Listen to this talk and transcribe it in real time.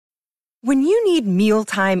When you need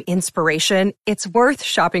mealtime inspiration, it's worth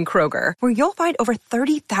shopping Kroger, where you'll find over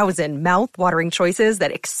 30,000 mouth-watering choices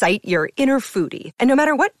that excite your inner foodie. And no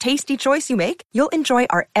matter what tasty choice you make, you'll enjoy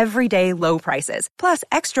our everyday low prices, plus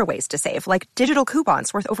extra ways to save, like digital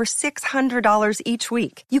coupons worth over $600 each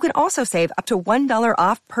week. You can also save up to $1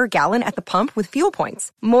 off per gallon at the pump with fuel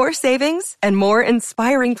points. More savings and more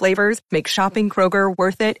inspiring flavors make shopping Kroger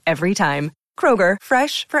worth it every time. Kroger,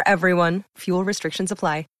 fresh for everyone. Fuel restrictions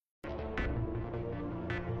apply.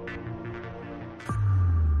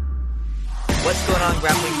 What's going on,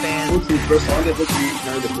 grappling fans?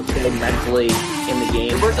 Mentally in the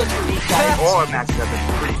game. We're just all matches have been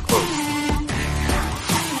pretty close.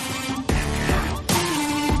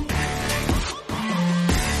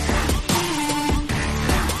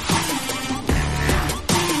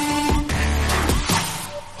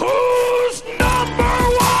 Who's number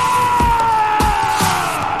one?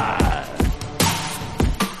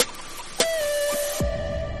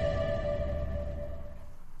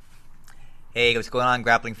 Hey, what's going on,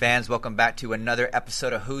 grappling fans? Welcome back to another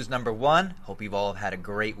episode of Who's Number One. Hope you've all had a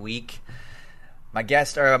great week. My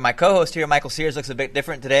co-host here, Michael Sears, looks a bit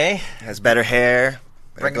different today. Has better hair,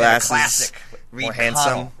 better Bringing glasses, in a classic. Reed more handsome.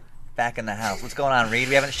 Connell back in the house. What's going on, Reed?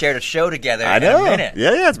 We haven't shared a show together I in know. a minute.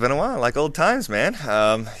 Yeah, it's been a while, like old times, man.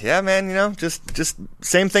 Yeah, man. You know, just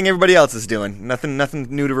same thing everybody else is doing. Nothing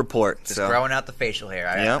new to report. Just growing out the facial hair.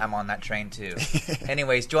 I'm on that train too.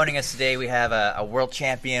 Anyways, joining us today, we have a world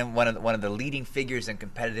champion, one of the leading figures in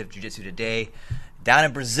competitive jiu-jitsu today, down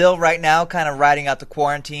in Brazil right now, kind of riding out the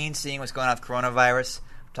quarantine, seeing what's going on with coronavirus.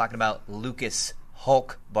 I'm talking about Lucas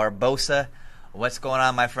Hulk Barbosa. What's going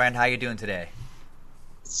on, my friend? How you doing today?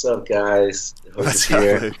 What's up, guys? What's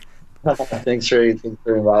here? Thanks for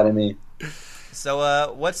inviting me.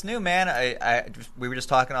 So, what's new, man? We were just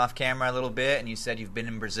talking off camera a little bit, and you said you've been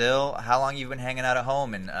in Brazil. How long you been hanging out at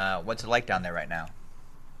home, and what's it like down there right now?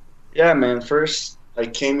 Yeah, man. First, I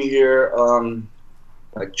came here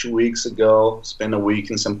like 2 weeks ago. Spent a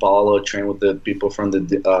week in São Paulo, trained with the people from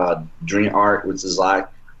the Dream Art, which is like,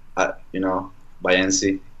 by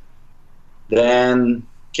NC. Then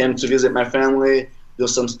came to visit my family. Do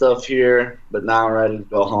some stuff here, but now I'm ready to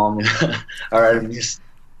go home. I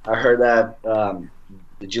heard that the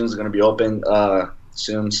gym's going to be open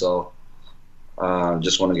soon, so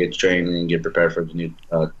just want to get trained and get prepared for the new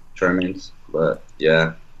tournaments. But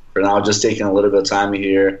yeah, for now, just taking a little bit of time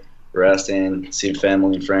here, resting, see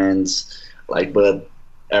family and friends, but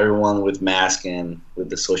everyone with mask and with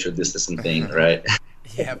the social distancing thing, right?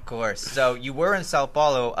 Yeah, of course. So you were in Sao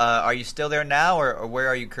Paulo. Are you still there now, or where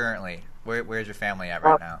are you currently? Where's your family at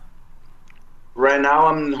right now? Right now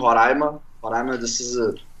I'm in Roraima. Roraima, this is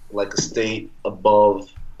a state above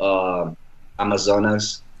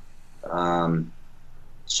Amazonas.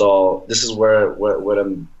 So this is where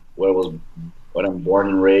I'm born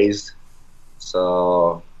and raised.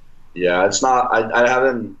 So yeah, it's not. I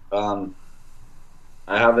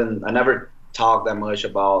never talked that much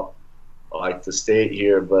about the state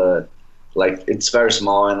here, but it's very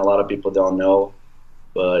small and a lot of people don't know.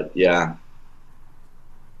 But yeah,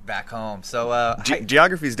 back home. So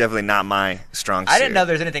geography is definitely not my strong suit. I didn't know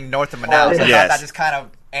there's anything north of Manaus. I thought that just kind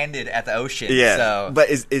of ended at the ocean. Yeah, so. But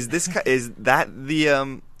is that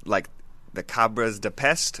the the Cabras de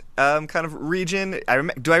Peste kind of region?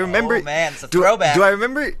 Do I remember? Oh man, it's a throwback. Do I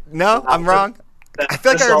remember? No, I'm wrong. I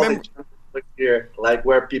feel like I remember here,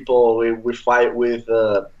 where people we fight with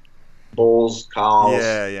bulls, cows.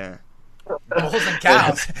 Yeah. Bulls and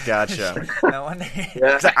cows. Gotcha. No wonder.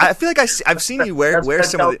 Yeah. I feel like I've seen you wear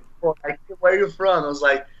some of the. Where are you from? I was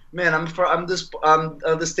like, man, I'm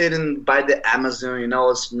the state by the Amazon.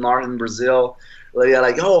 It's northern Brazil.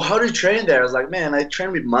 How do you train there? I was like, man, I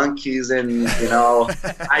train with monkeys and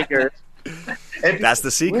tigers. And that's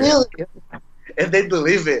the secret. Really? And they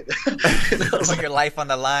believe it. Put your life on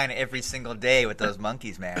the line every single day with those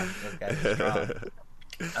monkeys, man. Those guys are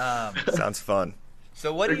strong. Sounds fun.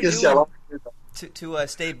 So what are you doing to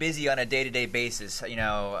stay busy on a day-to-day basis? Are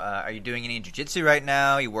you doing any jiu-jitsu right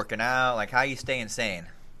now? Are you working out? How are you staying sane?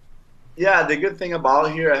 Yeah, the good thing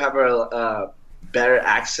about here, I have a better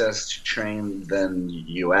access to train than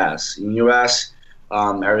U.S. In U.S.,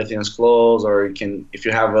 everything is closed, or if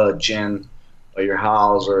you have a gym at your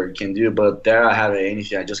house, or you can do. But there, I have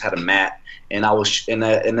anything. I just had a mat, and I was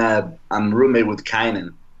I'm roommate with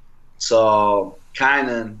Kainan. So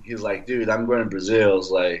Kainan, he's like, dude, I'm going to Brazil. I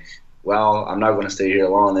was like, well, I'm not going to stay here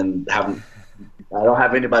alone and I don't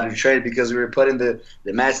have anybody to train, because we were putting the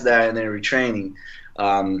mats there and then retraining,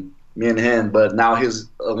 me and him. But now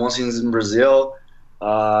once he's in Brazil,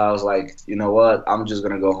 I was like, you know what? I'm just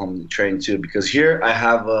gonna go home and train too because here I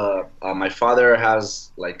have my father has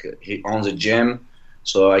like he owns a gym,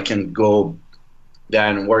 so I can go there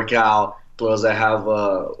and work out. Plus, I have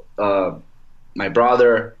my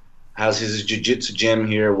brother has his jiu-jitsu gym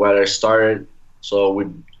here where I started, so we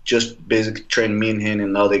just basically train me and him and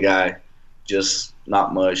another guy, just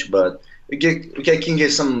not much, but can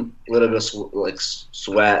get some little bit of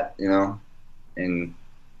sweat, you know, and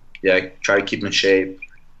yeah, try to keep in shape.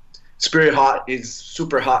 It's pretty hot. It's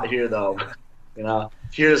super hot here though. You know,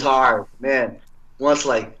 here's hard, man. Once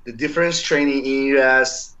like the difference training in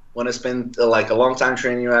US when I spend like a long time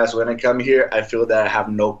training in US, when I come here, I feel that I have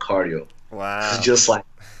no cardio. Wow. It's just like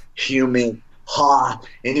humid, hot,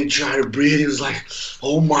 and you try to breathe. It was like,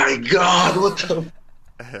 oh my god, what the?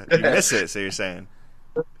 You miss it, so you're saying,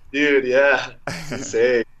 dude? Yeah, it's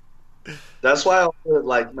insane. That's why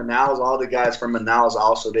like Manaus, all the guys from Manaus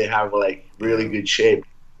also they have like really good shape.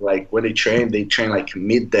 Like when they train like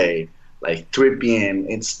midday, like 3 p.m.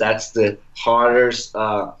 That's the hardest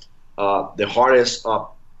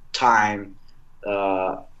time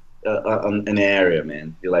in the area,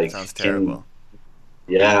 man. You like sounds terrible.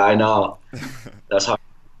 Yeah, I know. That's hard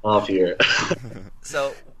off here.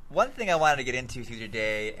 So one thing I wanted to get into with you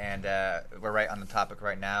today, and we're right on the topic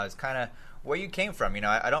right now, is kind of where you came from. You know,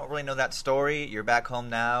 I don't really know that story. You're back home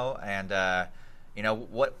now, and you know,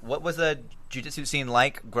 what was the jiu-jitsu scene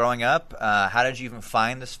like growing up? How did you even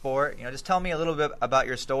find the sport? You know, just tell me a little bit about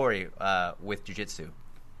your story with jiu-jitsu.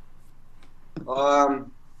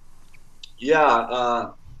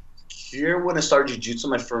 Here when I started jiu-jitsu,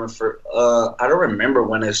 my first I don't remember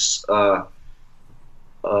when it's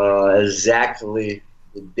exactly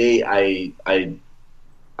the day I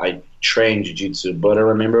trained jiu-jitsu, but I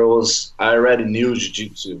remember I already knew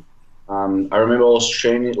jiu-jitsu. I remember I was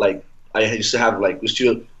training, like I used to have we used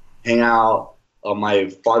to hang out on my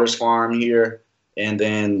father's farm here, and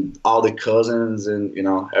then all the cousins and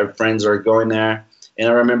our friends are going there. And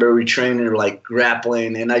I remember we training like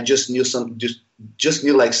grappling, and I just knew just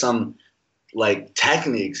knew like some like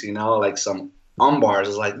techniques, like some arm bars. I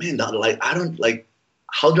was like, man, I don't like.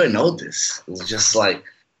 How do I know this? It was just like,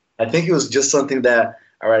 I think it was just something that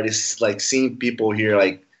I already like seeing people here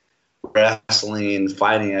like wrestling,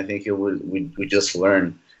 fighting. I think we just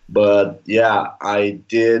learn. But yeah, I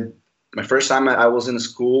did my first time I was in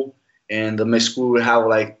school, and my school would have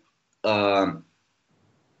like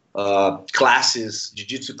classes,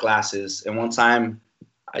 jiu-jitsu classes. And one time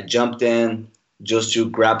I jumped in just to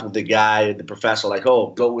grapple the guy, the professor, like, oh,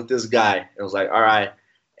 go with this guy. It was like, all right.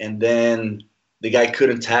 And then the guy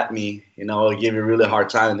couldn't tap me, he gave me a really hard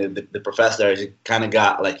time. And the professor kind of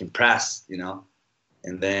got like impressed,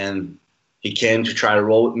 and then he came to try to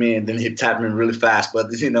roll with me, and then he tapped me really fast. But, I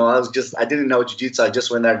didn't know jiu-jitsu. I just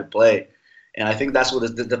went there to play. And I think that's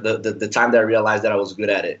what the time that I realized that I was good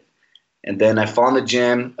at it. And then I found the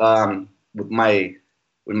gym with my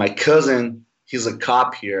cousin. He's a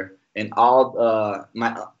cop here, and all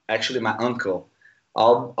my uncle,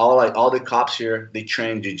 all the cops here, they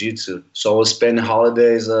train jiu-jitsu. So I was spending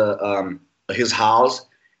holidays at his house,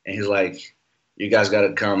 and he's like, "You guys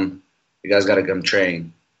gotta come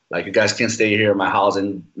train. Like, you guys can't stay here at my house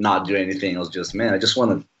and not do anything." I was just, man, I just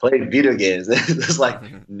want to play video games. It's like,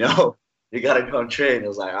 no, you gotta come train. It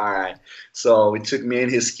was like, all right. So it took me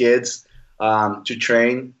and his kids to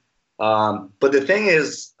train. But the thing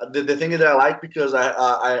is, the thing that I like, because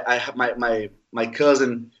I have my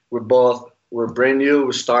cousin, we're brand new.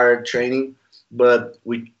 We started training, but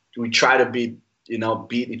we try to beat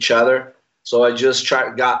each other. So I just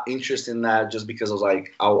got interested in that just because I was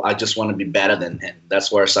like, I just want to be better than him.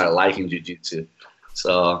 That's where I started liking jiu-jitsu.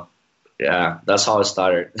 So yeah, that's how I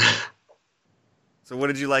started. So what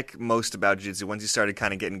did you like most about jiu-jitsu once you started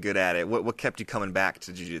kind of getting good at it? What kept you coming back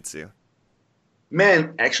to jiu-jitsu?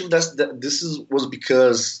 Man, actually, was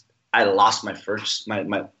because I lost after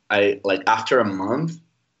a month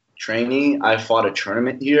training, I fought a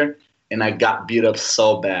tournament here, and I got beat up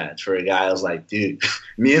so bad for a guy. I was like, dude,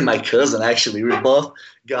 me and my cousin, actually, we both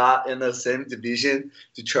got in the same division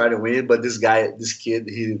to try to win, but this kid,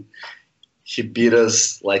 he beat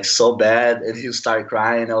us like so bad, and he started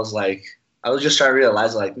crying. I was just trying to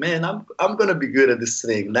realize, like, man, I'm gonna be good at this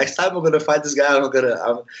thing. Next time I'm gonna fight this guy,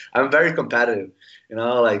 I'm very competitive.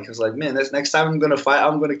 Like, I was like, man, next time I'm gonna fight,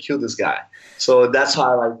 I'm gonna kill this guy. So that's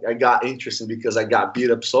how I got interested, because I got beat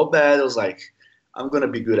up so bad. I was like, I'm gonna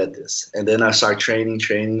be good at this. And then I started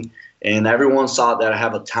training, and everyone saw that I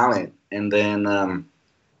have a talent. And then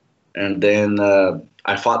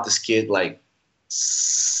I fought this kid like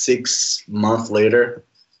 6 months later,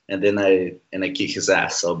 and then I kicked his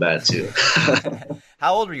ass so bad too.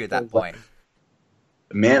 How old were you at that point?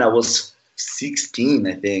 Man, I was 16,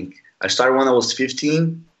 I think. I started when I was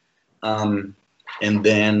 15. And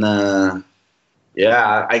then, I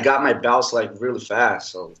got my belts like really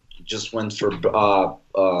fast. So just went for,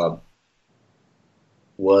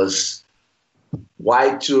 was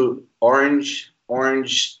white to orange, from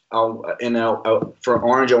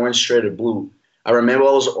orange I went straight to blue. I remember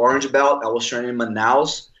I was orange belt. I was training in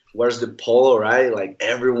Manaus. Where's the polo, right? Like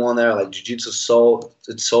everyone there, like jiu-jitsu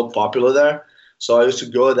it's so popular there. So I used to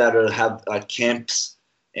go there to have camps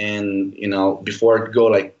and, before I go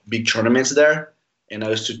like big tournaments there. And I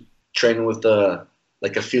used to train with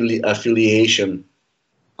like affiliation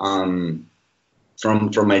from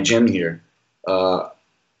my gym here.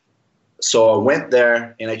 So I went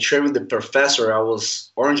there and I trained with the professor. I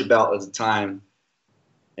was orange belt at the time.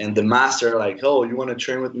 And the master like, oh, you want to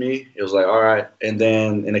train with me? He was like, all right. And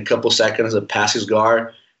then in a couple seconds, I passed his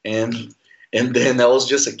guard. And then I was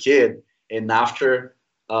just a kid. And after,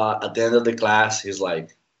 at the end of the class, he's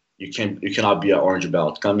like, you cannot be an orange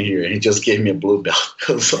belt. Come here. And he just gave me a blue belt.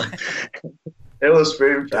 It was like, it was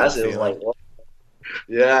pretty impressive. It was like, what?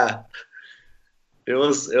 Yeah. It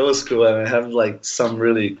was cool. I have like some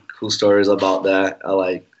really cool stories about that. I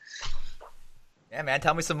like. Yeah, man,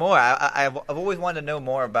 tell me some more. I've always wanted to know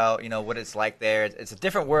more about what it's like there. It's a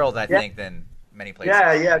different world, I think, than many places.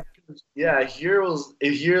 Yeah. Here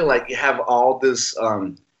like you have all this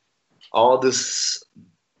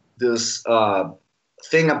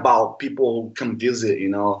thing about people who come visit.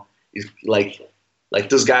 It's like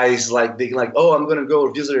those guys like they like, oh, I'm gonna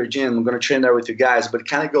go visit your gym. I'm gonna train there with you guys, but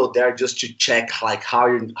kind of go there just to check like how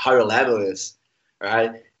your level is,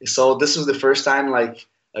 right? So this was the first time like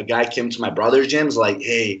a guy came to my brother's gym. Was like,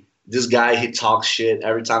 hey, this guy, he talks shit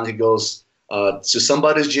every time he goes to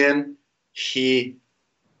somebody's gym.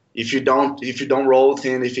 If you don't roll with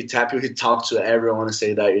him, if he tap you, he talks to everyone and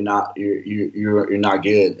say that you're not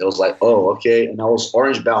good. It was like, oh, okay. And I was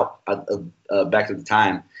orange belt back at the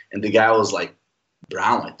time, and the guy was like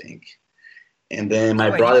brown, I think. And then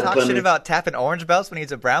my brother he talks shit about tapping orange belts when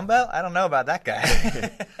he's a brown belt. I don't know about that guy.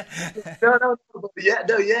 No.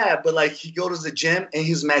 But like he goes to the gym and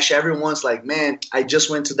he smash everyone's like, man, I just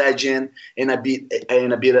went to that gym and I beat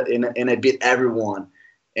everyone,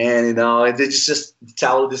 and they just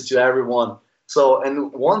tell this to everyone. So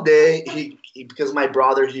and one day he because my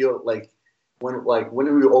brother when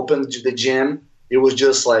we opened the gym, it was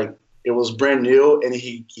just like it was brand new, and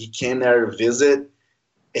he came there to visit.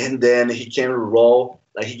 And then he came to roll.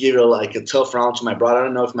 Like he gave like a tough round to my brother. I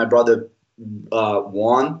don't know if my brother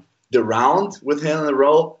won the round with him in the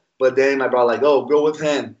roll, but then my brother like, oh, go with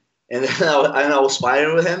him. And then I was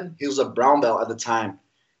fighting with him. He was a brown belt at the time,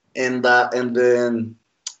 and then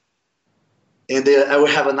I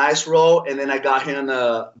would have a nice roll, and then I got him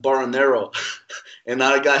a Baronero, and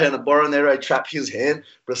I got him a Baronero. I trapped his hand,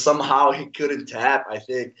 but somehow he couldn't tap, I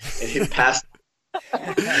think, and he passed.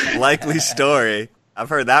 Likely story. I've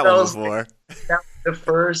heard that one before. That was the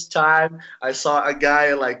first time I saw a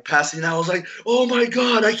guy like passing out. I was like, "Oh my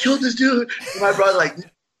god, I killed this dude!" And my brother like,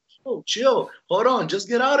 "Chill, hold on, just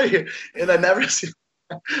get out of here." And I never see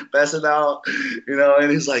him passing out, And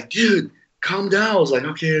he's like, "Dude, calm down." I was like,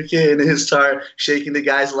 "Okay." And then he started shaking the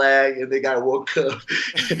guy's leg, and the guy woke up.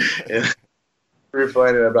 And pretty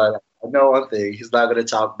funny. My brother, I know one thing: he's not gonna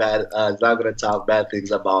talk bad. He's not gonna talk bad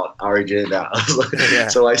things about our gym now. Yeah.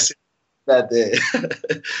 So I see. That day.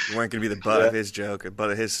 You weren't gonna be the butt of his joke, or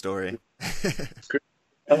butt of his story.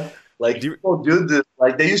 Like people do this,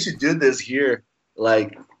 like they used to do this here.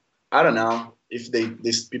 Like I don't know if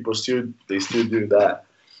these people still do that,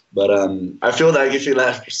 but I feel like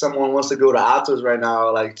if someone wants to go to Atos right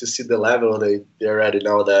now, like to see the level, they already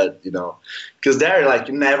know that because they're like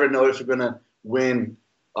you never know if you're gonna win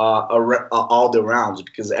all the rounds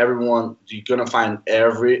because you're gonna find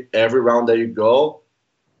every round that you go.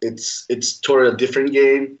 It's toward a different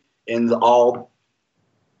game, and all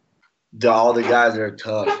the guys are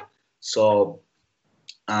tough. So,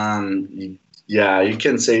 you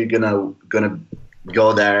can say you're gonna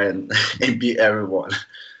go there and beat everyone.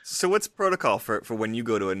 So, what's protocol for when you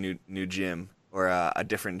go to a new gym or a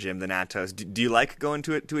different gym than Atos? Do you like going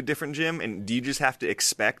to a different gym, and do you just have to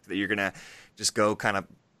expect that you're gonna just go kind of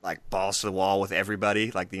like balls to the wall with everybody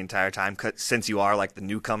like the entire time, since you are like the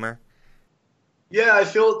newcomer? Yeah, I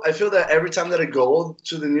feel that every time that I go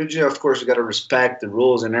to the new gym, of course, you got to respect the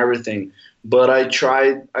rules and everything. But I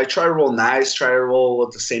try to roll nice, try to roll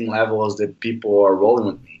at the same level as the people are rolling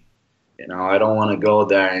with me. I don't want to go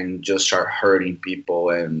there and just start hurting people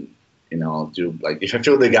and do like if I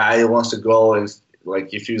feel the guy wants to go and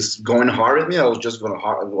like if he's going hard with me, I was just going to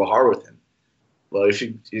go hard with him. But if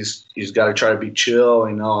he's got to try to be chill,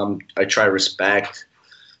 I try to respect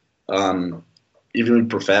Even with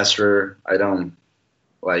Professor, I don't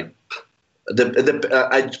like.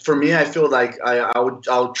 For me, I feel like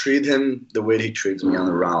I'll treat him the way he treats me on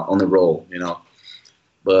the roll, you know.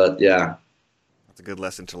 But yeah, That's a good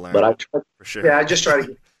lesson to learn. but for sure. Yeah, I just try to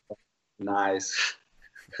get nice.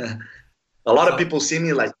 A lot of people see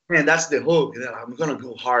me like, man, that's the hook. And I'm gonna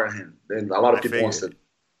go hard on him. Then a lot of people wants to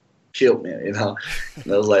kill me, you know.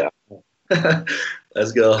 And I was like,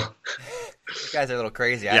 let's go. You guys are a little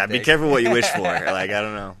crazy. Yeah, be careful what you wish for. Like, I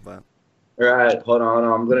don't know, but. All right, hold on.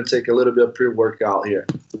 I'm gonna take a little bit of pre-workout here.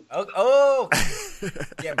 Oh,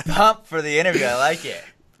 get pumped for the interview. I like it.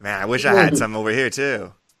 Man, I wish I had some over here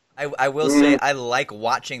too. I will say I like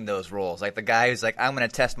watching those rolls. Like the guy who's like, I'm going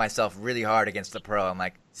to test myself really hard against the pro. I'm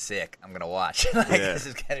like, sick. I'm going to watch. This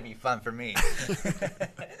is going to be fun for me.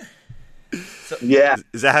 So, yeah.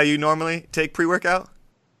 Is that how you normally take pre-workout?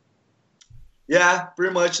 Yeah,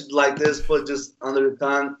 pretty much like this, but just under the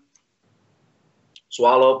tongue.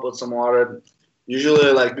 Swallow, put some water.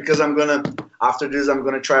 Usually, like, because after this, I'm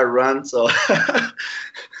going to try to run. So,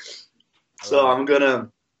 I'm going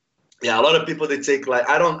to. Yeah, a lot of people, they take like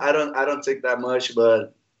I don't take that much,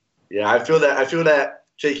 but yeah, I feel that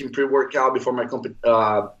taking pre-workout before my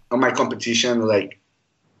competition, like,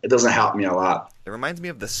 it doesn't help me a lot. It reminds me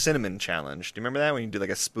of the cinnamon challenge. Do you remember that when you do like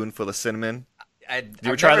a spoonful of cinnamon? I've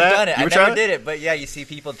never done it. I never did it, but yeah, you see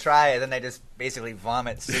people try it, and then they just basically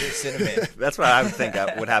vomit cinnamon. That's what I would think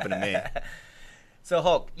would happen to me. So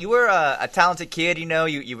Hulk, you were a talented kid. You know,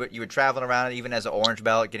 you were traveling around even as an orange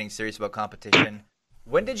belt, getting serious about competition.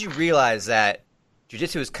 When did you realize that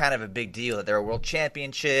jiu-jitsu is kind of a big deal, that there are world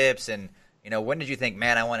championships, and, you know, when did you think,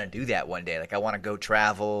 man, I want to do that one day? Like, I want to go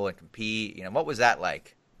travel and compete. You know, what was that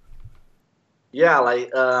like? Yeah, like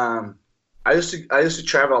I used to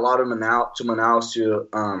travel a lot to Manaus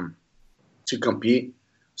to compete.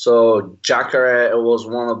 So Jacare was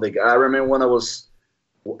one of the. I remember when I was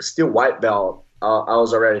still white belt, I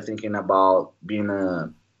was already thinking about being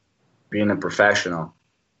a professional.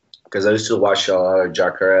 Because I used to watch a lot of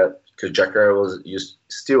Jacare, because Jacare was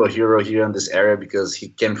still a hero here in this area because he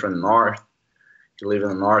came from the north. He lived in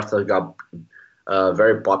the north. He got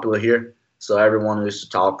very popular here. So everyone used to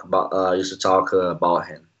talk about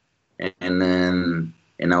him.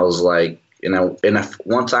 And I was like,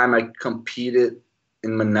 one time I competed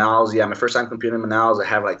in Manaus. Yeah, my first time competing in Manaus, I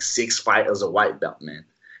had like 6 fights as a white belt, man.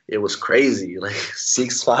 It was crazy. Like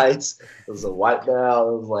 6 fights as a white belt. I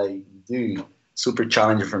was like, dude. Super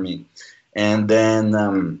challenging for me. And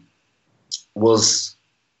then was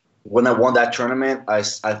when I won that tournament,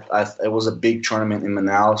 it was a big tournament in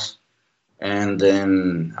Manaus. And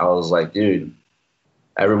then I was like, dude,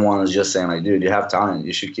 everyone was just saying like, dude, you have talent,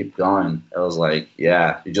 you should keep going. I was like,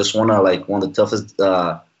 yeah, you just want to like won the toughest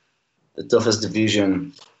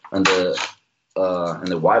division in the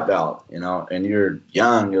white belt, you know, and you're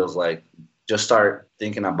young. It was like, just start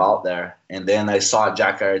thinking about there. And then I saw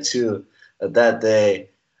Jacare too. That day,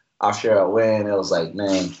 after I win, it was like,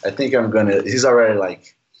 man, I think I'm gonna. He's already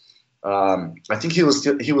like, I think he was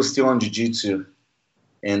still on jiu-jitsu,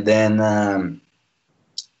 and then I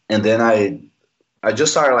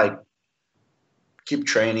just started like keep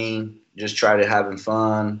training, just try to having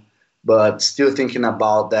fun, but still thinking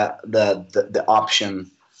about the option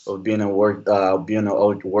of being a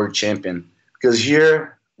world champion. Because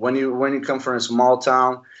here, when you come from a small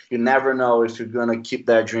town, you never know if you're gonna keep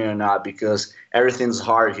that dream or not, because everything's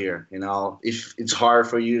hard here. You know, if it's hard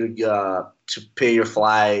for you to pay your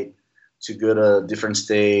flight to go to a different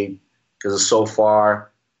state because it's so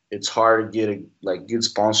far, it's hard to get a good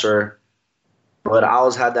sponsor. But I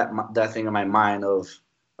always had that thing in my mind of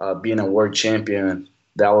being a world champion.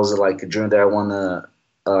 That was like a dream that I want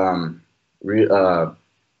to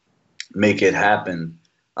make it happen.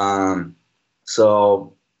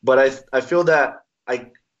 But I feel that I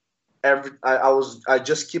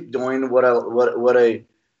just keep doing what I was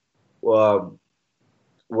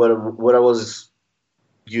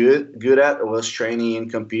good at. I was training and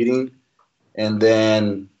competing, and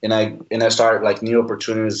I started like new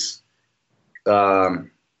opportunities coming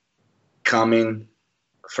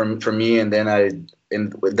from me, and then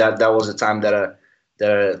that was the time that I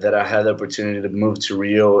had the opportunity to move to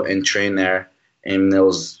Rio and train there, and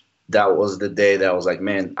that was the day that I was like,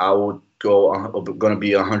 man, I'm going to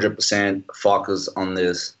be 100% focused on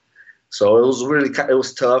this. So it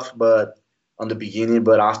was tough, but on the beginning,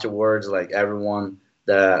 but afterwards, like everyone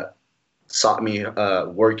that saw me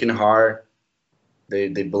working hard, they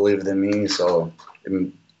believed in me. So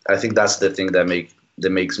I think that's the thing that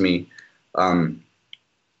makes me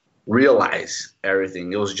realize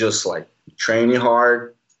everything. It was just like training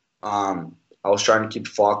hard, I was trying to keep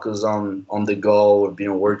focused on the goal of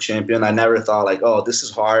being a world champion. I never thought like, oh, this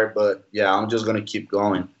is hard, but yeah, I'm just gonna keep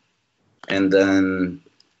going. And then,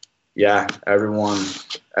 yeah, everyone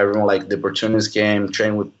like the opportunities came,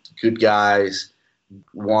 trained with good guys,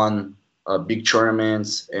 won big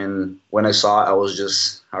tournaments, and when I saw it, I was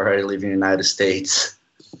just already leaving the United States.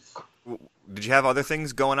 Did you have other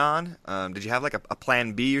things going on? Did you have like a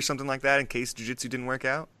plan B or something like that in case jiu-jitsu didn't work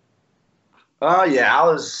out? Yeah, I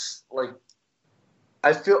was like,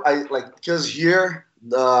 I feel I like because here,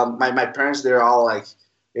 my parents, they're all like,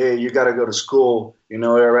 hey, you got to go to school. You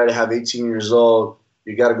know, you already have 18 years old.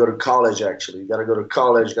 You got to go to college. Actually, you got to go to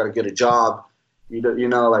college. You got to get a job. You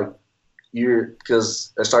know, like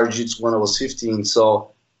because I started jiu-jitsu when I was 15,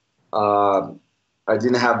 so I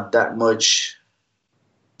didn't have that much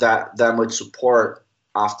support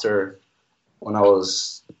after when I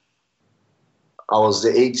was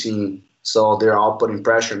 18. So they're all putting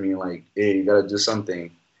pressure on me, like, hey, you got to do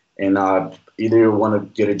something. And either you want to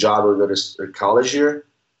get a job or go to college here,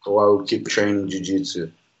 or I would keep training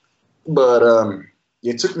jiu-jitsu. But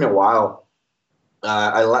it took me a while.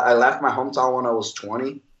 I left my hometown when I was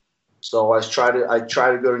 20. So I tried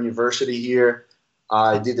to go to university here.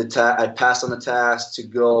 I did I passed on the test to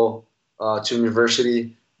go to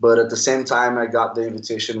university. But at the same time, I got the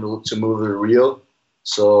invitation to move to Rio.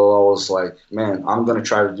 So I was like, man, I'm going to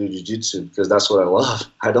try to do jiu-jitsu because that's what I love.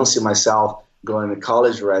 I don't see myself going to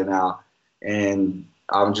college right now. And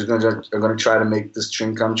I'm going to try to make this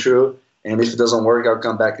dream come true. And if it doesn't work, I'll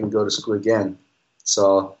come back and go to school again.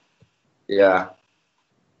 So, yeah.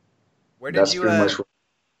 Where did you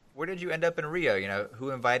end up in Rio? You know, who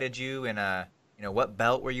invited you, and you know, what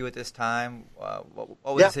belt were you at this time? What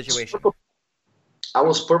was the situation? I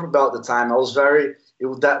was purple belt at the time. I was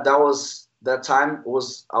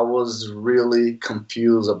I was really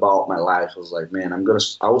confused about my life. I was like, man,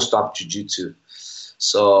 I will stop jiu-jitsu.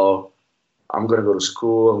 So I'm going to go to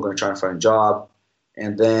school. I'm going to try and find a job.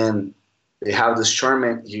 And then they have this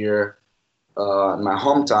tournament here in my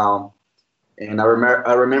hometown. And I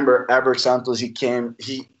remember Albert Santos,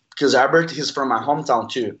 because Albert, he's from my hometown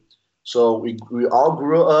too. So we all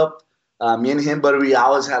grew up, me and him, but we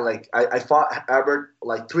always had like, I fought Albert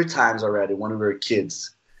like 3 times already when we were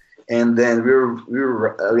kids. And then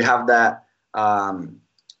we have that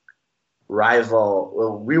rival.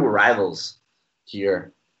 Well, we were rivals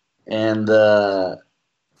here, and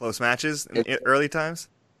close matches in early times.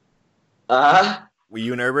 Were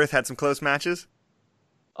you and Erberth had some close matches?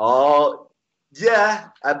 Oh yeah,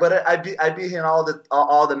 but I beat him all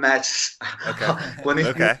the matches. Okay. When he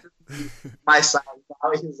my side,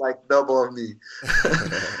 now he's like double of me.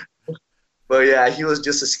 But yeah, he was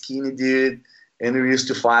just a skinny dude. And we used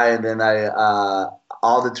to fight, and then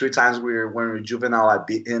all the 3 times when we were juvenile, I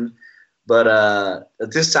beat him. But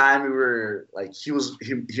at this time, we were like, he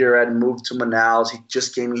had moved to Manaus. He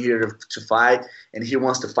just came here to fight, and he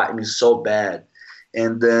wants to fight me so bad.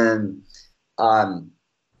 And then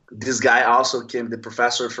this guy also came, the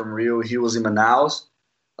professor from Rio. He was in Manaus,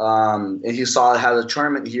 and he saw I had a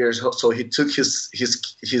tournament here, so he took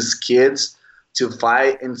his kids to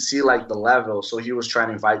fight and see like the level. So he was trying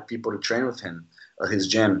to invite people to train with him at his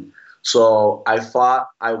gym. So I fought,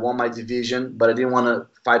 I won my division, but I didn't want to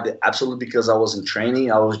fight the absolute because I wasn't training.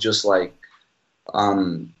 I was just like,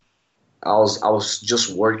 I was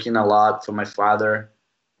just working a lot for my father.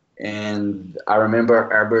 And I remember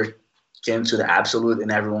Albert came to the absolute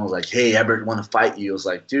and everyone was like, hey, Albert want to fight you. I was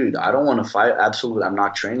like, dude, I don't want to fight absolute. I'm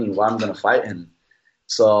not training. Why I'm going to fight him?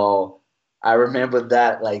 So I remember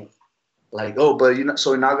that like, oh, but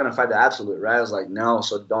so you're not gonna fight the absolute, right? I was like, no,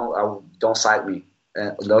 so don't cite me,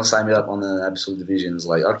 don't sign me up on the absolute division. It's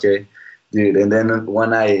like, okay, dude. And then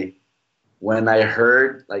when I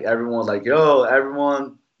heard like everyone was like, yo,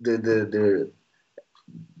 everyone, the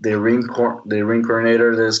ring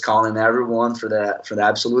coordinator is calling everyone for the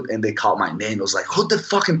absolute, and they called my name. I was like, who the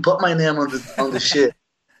fucking put my name on the shit?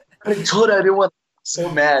 I told everyone, so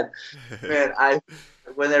mad, man.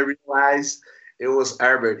 When I realized it was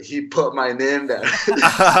Albert. He put my name there.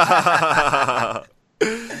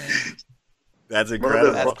 That's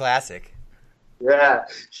incredible. That's classic. Yeah,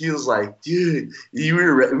 he was like, dude, we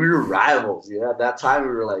were rivals. Yeah, at that time we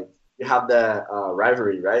were like, you have that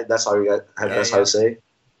rivalry, right? That's how how you say.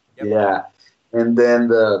 Yep. Yeah, and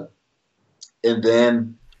then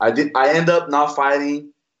I end up not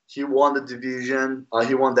fighting. He won the division.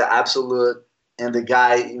 He won the absolute. And the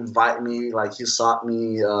guy invited me, like he sought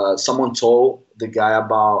me. Someone told the guy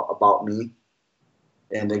about me,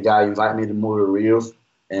 and the guy invited me to move to Rio,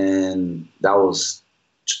 and that was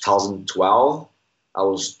 2012. I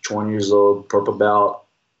was 20 years old, purple belt,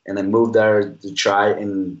 and I moved there to try.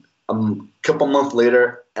 And couple months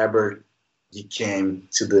later, Albert he came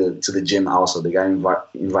to the gym also. The guy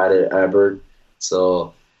invited Albert,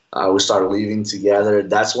 so we started living together.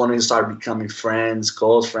 That's when we started becoming friends,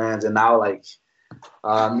 close friends, and now like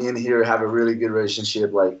me and he have a really good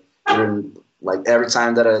relationship. Like every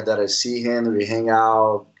time that I see him, we hang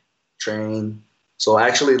out, train. So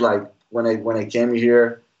actually, like when I came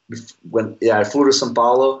here, I flew to São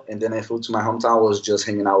Paulo and then I flew to my hometown. I was just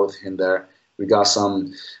hanging out with him there. We got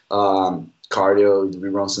some cardio. We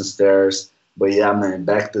run some stairs. But yeah, man,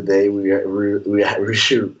 back the day we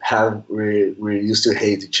used to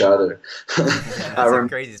hate each other. That's a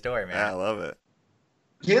crazy story, man. Yeah, I love it.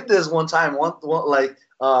 Hit this one time.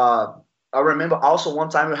 I remember also one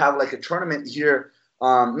time we have like a tournament here.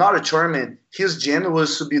 Not a tournament. His gym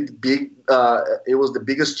was to be the big. It was the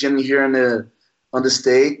biggest gym here on the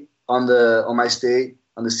state, on my state,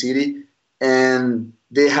 on the city, and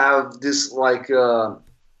they have this like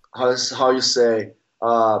how you say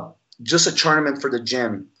just a tournament for the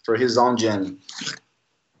gym, for his own gym.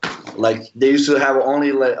 Like they used to have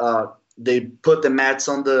only like they put the mats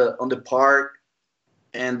on the park,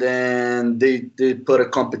 and then they put a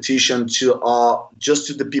competition to just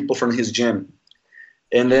to the people from his gym.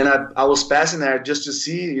 And then I was passing there just to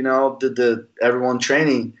see, the everyone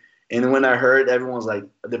training. And when I heard everyone's like,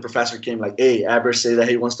 the professor came like, "Hey, Aber say that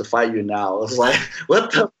he wants to fight you now." I was like,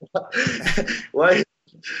 "What the fuck?" Why?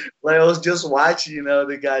 Like I was just watching,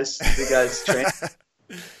 the guys train,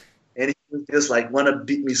 and he was just like want to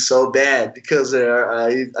beat me so bad because I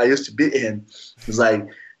used to beat him. It was like,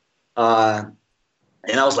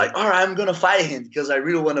 and I was like, all right, I'm going to fight him because I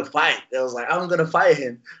really want to fight. I was like, I'm going to fight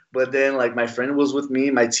him. But then, like, my friend was with me.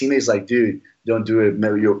 My teammate's like, dude, don't do it.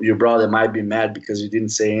 Maybe your brother might be mad because you didn't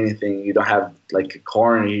say anything. You don't have, like, a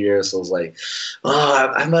corner here. So I was like,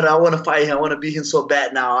 I want to fight him. I want to beat him so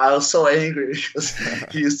bad now. I was so angry because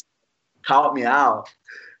he used to count me out.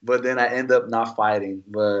 But then I end up not fighting.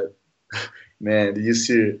 But, man,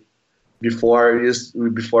 before we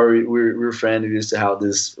were friends, we used to have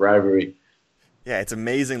this rivalry. Yeah, it's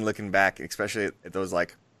amazing looking back, especially at those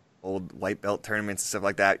like old white belt tournaments and stuff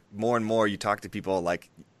like that. More and more you talk to people, like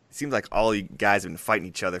it seems like all you guys have been fighting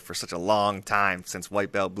each other for such a long time, since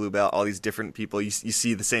white belt, blue belt, all these different people. You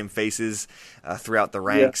see the same faces throughout the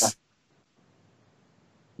ranks.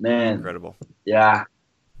 Yeah. Man. Incredible. Yeah.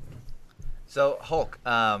 So, Hulk,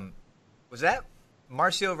 was that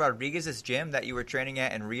Marcio Rodriguez's gym that you were training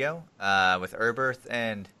at in Rio with Erberth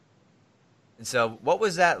and so what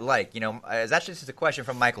was that like? It's actually just a question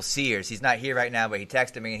from Michael Sears. He's not here right now, but he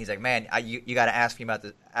texted me and he's like, "Man, you got to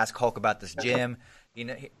ask Hulk about this gym."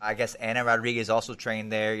 I guess Anna Rodriguez also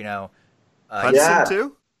trained there. Hudson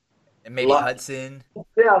too, and maybe Hudson.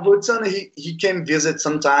 Yeah, Hudson. He came visit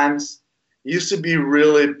sometimes. He used to be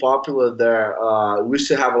really popular there. We used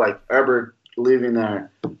to have like Herbert living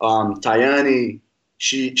there. Tayani,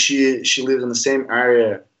 she lived in the same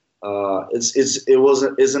area. It's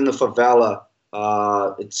in the favela.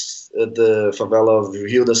 It's at the favela of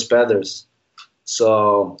Rio das Pedras.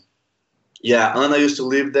 So, yeah, Ana used to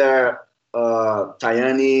live there.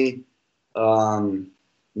 Tayani,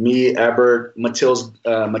 me, Ebert, Mateus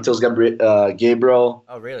Gabriel.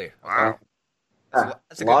 Oh, really? Wow.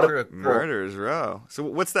 That's a lot of murders, row. So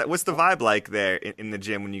what's the vibe like there in the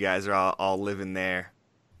gym when you guys are all living there?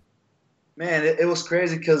 Man, it was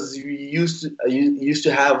crazy because you used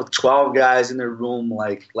to have 12 guys in the room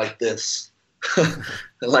like this.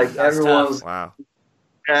 Like everyone's wow.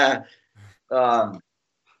 Yeah.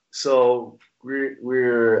 So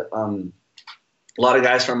we're a lot of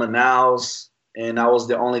guys from Manaus, and I was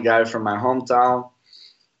the only guy from my hometown.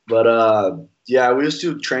 But yeah, we used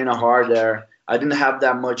to train hard there. I didn't have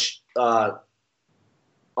that much. On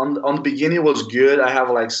the beginning, it was good. I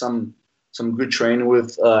have like some good training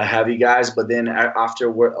with heavy guys, but then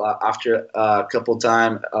after a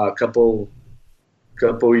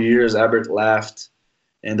couple years, Albert left,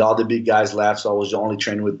 and all the big guys left. So I was only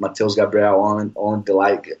training with Mateus Gabriel, on the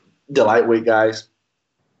lightweight guys.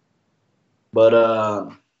 But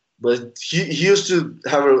he used to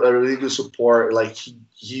have a really good support. Like he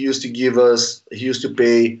used to give us, he used to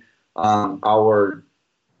pay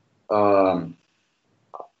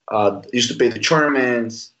used to pay the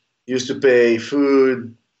tournaments, used to pay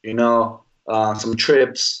food, some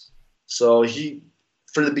trips. So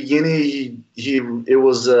for the beginning, it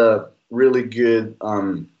was a really good,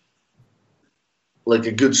 like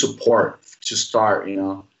a good support to start.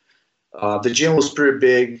 The gym was pretty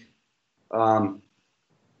big.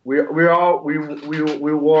 We all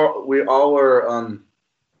were.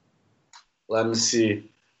 Let me see.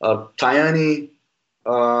 Tayani.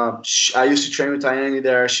 I used to train with Tayani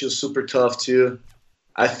there. She was super tough too.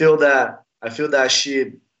 I feel that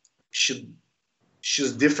she's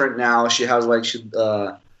different now. She has like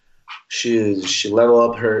she level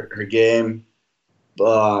up her game.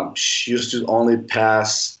 She used to only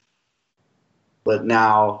pass, but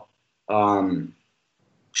now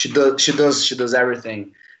she does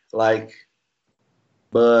everything. Like,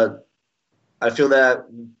 but I feel that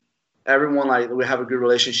everyone, like, we have a good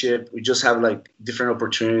relationship. We just have like different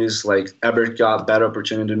opportunities. Like Ebert got better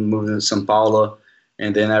opportunity to move to São Paulo,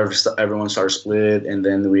 and then everyone started split, and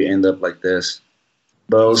then we end up like this.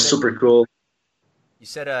 But it was super cool. You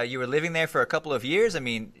said you were living there for a couple of years. I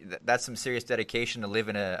mean, that's some serious dedication to live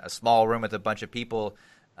in a small room with a bunch of people.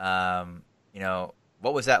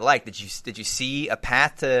 What was that like? Did you see a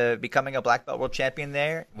path to becoming a black belt world champion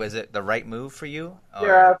there? Was it the right move for you? Or?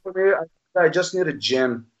 Yeah, for me, I just need a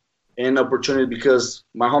gym and opportunity because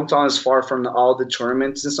my hometown is far from all the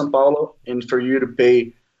tournaments in São Paulo, and for you to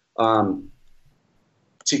pay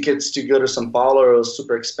tickets to go to São Paulo was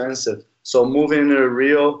super expensive. So moving to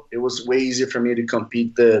Rio, it was way easier for me to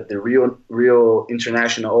compete the Rio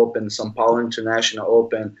International Open, São Paulo International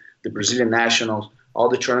Open, the Brazilian Nationals. All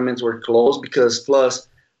the tournaments were closed because plus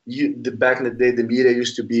back in the day the media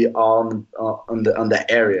used to be all on the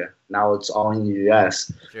area. Now it's all in the U.S.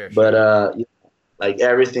 Sure. But like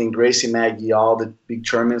everything, Gracie Maggie, all the big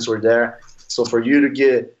tournaments were there. So for you to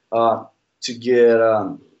get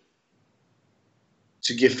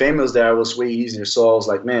famous there was way easier. So I was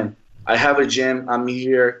like, man, I have a gym. I'm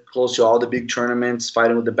here close to all the big tournaments,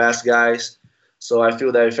 fighting with the best guys. So I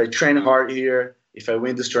feel that if I train hard here, if I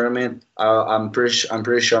win this tournament, I'm pretty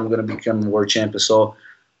sure I'm going to become world champion. So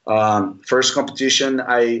first competition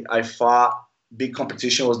I fought, big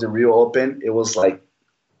competition, was the Rio Open. It was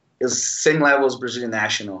same level as Brazilian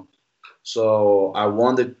National. So I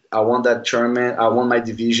won that tournament. I won my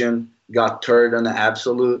division, got third on the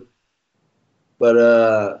absolute.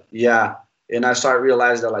 But yeah, and I started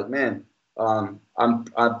realizing that, like, man, I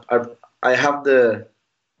have the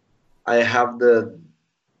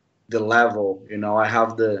level, I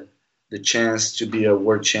have the chance to be a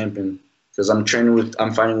world champion because I'm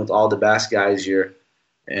fighting with all the best guys here,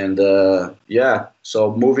 and yeah,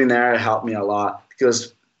 so moving there helped me a lot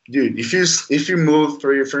because, dude, if you move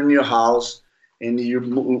from your house and you're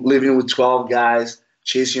living with 12 guys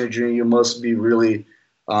chasing your dream, you must be really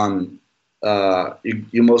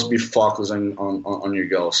you must be focused on your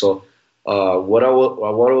goal. So what I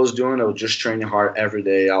was doing, I was just training hard every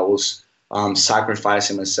day. I was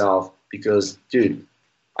sacrificing myself because, dude,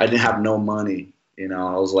 I didn't have no money.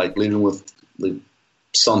 I was like living with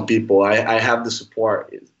some people. I have the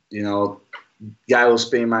support. Guy was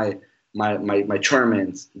paying my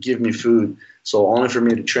tournaments, give me food, so only for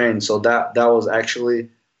me to train. So that was actually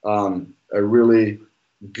a really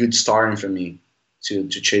good starting for me to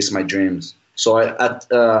chase my dreams. So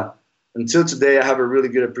until today, I have a really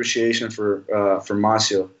good appreciation for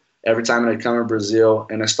Marcio. Every time I come to Brazil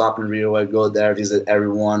and I stop in Rio, I go there, visit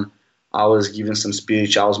everyone. I was giving some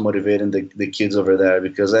speech. I was motivating the kids over there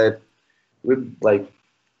because with like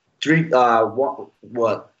five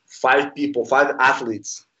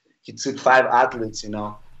athletes. He took 5 athletes.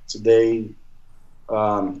 Today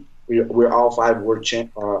we're all 5 world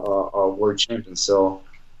champions. So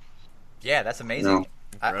yeah, that's amazing.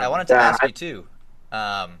 I wanted to ask you too.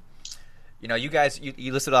 You guys,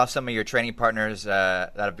 you listed off some of your training partners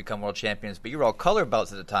that have become world champions, but you were all color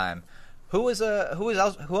belts at the time. Who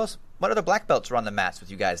else? What other black belts were on the mats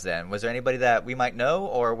with you guys then? Was there anybody that we might know,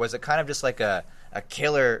 or was it kind of just like a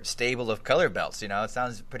killer stable of color belts? It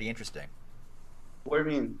sounds pretty interesting. What do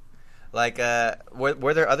you mean? Like,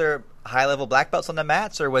 were there other high-level black belts on the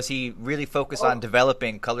mats, or was he really focused on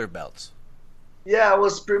developing color belts? Yeah, it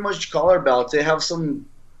was pretty much color belts. They have some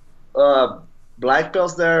black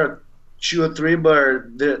belts there, 2 or 3,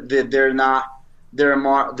 but they're not.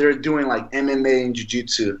 They're doing like MMA and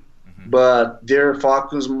jiu-jitsu, but they're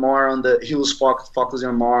focused more on the. He was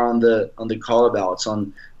focusing more on the color belts,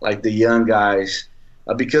 on like the young guys,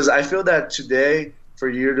 because I feel that today for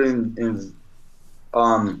you to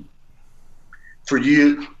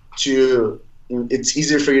it's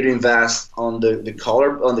easier for you to invest on the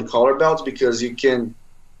color belts because you can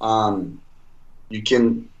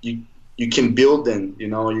build them. You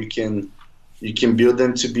can build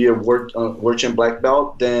them to be a world champ black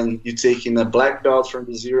belt. Then you take in a black belt from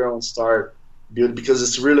the zero and start build, because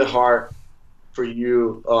it's really hard for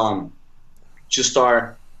you to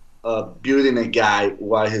start building a guy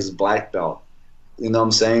while he's black belt. You know what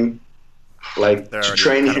I'm saying? Like, they're to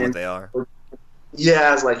train him. What they are.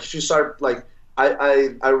 Yeah, it's like if you start like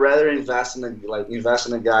I rather invest in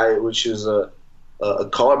a guy which is a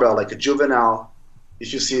color belt, like a juvenile,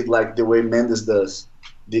 if you see it like the way Mendes does,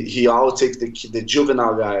 he always takes the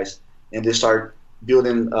juvenile guys and they start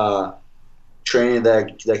building training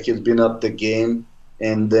that kids been up the game,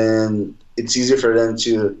 and then it's easier for them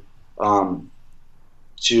to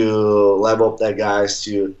level up that guys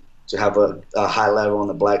to have a high level on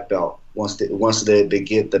the black belt once they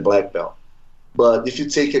get the black belt. But if you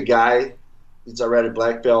take a guy that's already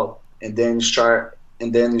black belt and then you start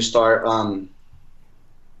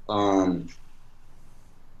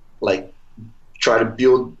like try to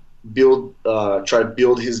build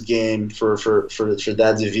his game for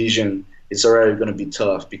that division, it's already going to be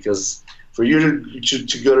tough, because for you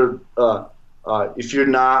to go to if you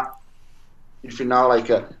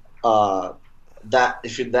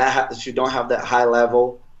don't have that high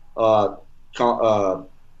level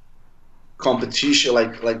competition,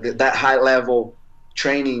 like that high level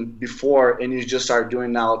training before, and you just start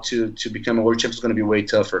doing now to become a world champion, is going to be way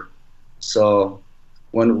tougher. So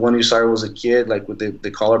when you start as a kid, like with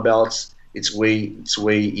the color belts, it's way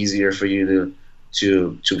easier for you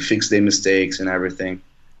to fix the mistakes and everything.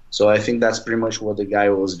 So I think that's pretty much what the guy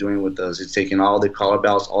was doing with us. He's taking all the color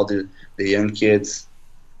belts, all the young kids,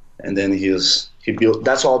 and then he built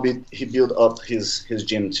up his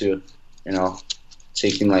gym too, you know,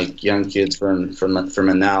 taking like young kids from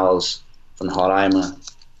Manaus, from Roraima.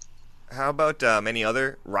 How about any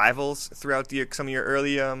other rivals throughout some of your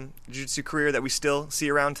early jiu-jitsu career that we still see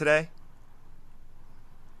around today?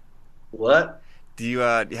 What? Do you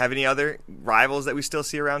have any other rivals that we still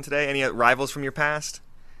see around today? Any rivals from your past?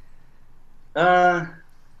 Yeah.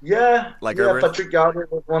 Like yeah, Urban? Patrick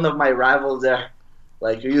Gaudier was one of my rivals there.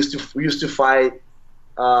 Like we used to fight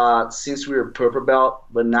since we were purple belt,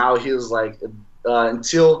 but now he was like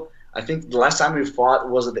until I think the last time we fought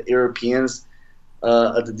was at the Europeans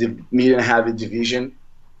at the medium heavy division.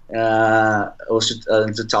 It was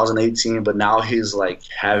in 2018, but now he's like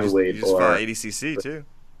heavyweight. You just fought ADCC too.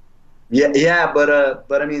 Yeah, but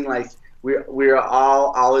I mean, like we're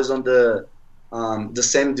all always on the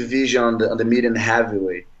same division on the medium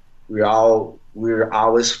heavyweight. We're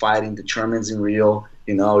always fighting the tournaments in Rio.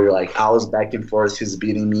 You know, you're like I was back and forth. He's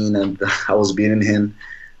beating me, and I was beating him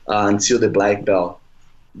until the black belt.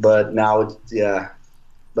 But now,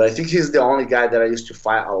 but I think he's the only guy that I used to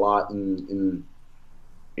fight a lot in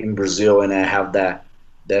Brazil, and I have that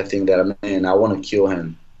thing that I want to kill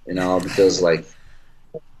him. You know, because like.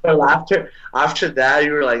 Well, after that,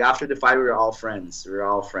 you were like after the fight, we were all friends.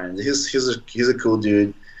 He's a cool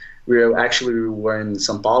dude. We were in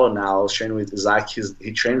São Paulo now. I was training with Isaac.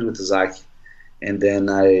 He trained with Isaac, and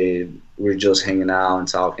then we're just hanging out and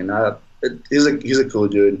talking. He's a cool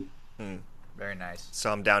dude. Very nice.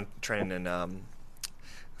 So I'm down training in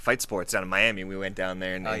fight sports down in Miami. We went down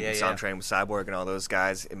there and saw him training with Cyborg and all those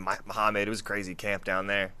guys. And Muhammad, it was a crazy camp down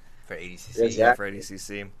there for ADCC. Yeah, for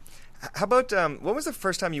ADCC. How about when was the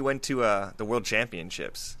first time you went to the World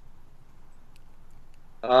Championships?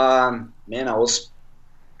 Man, I was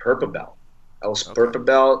purple belt. Purple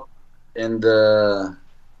belt, and I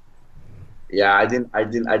didn't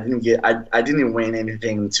win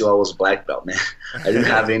anything until I was black belt, man. I didn't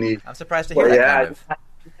have any. I'm surprised to hear that. I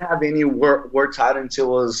didn't have any world title until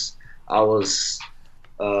I was.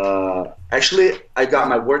 Actually, I got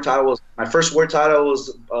my first world title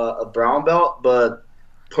was a brown belt, but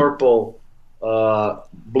purple,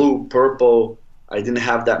 blue, purple, I didn't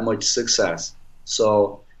have that much success.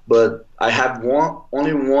 So, but I had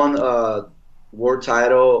only one world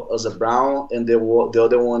title as a brown, and the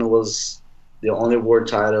other one was the only world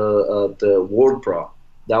title of the World Pro.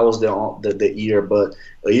 That was the year. But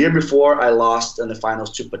a year before, I lost in the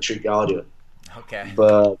finals to Patrick Gaudier. Okay.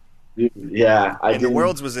 But yeah, the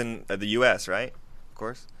Worlds was in the U.S., right? Of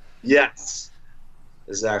course. Yes,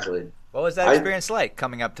 exactly. What was that experience like,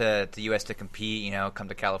 coming up to the U.S. to compete, you know, come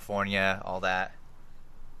to California, all that?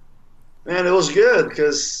 Man, it was good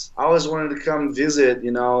because I always wanted to come visit,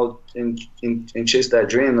 you know, and chase that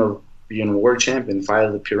dream of being a world champion, fight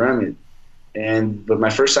at the pyramid. But my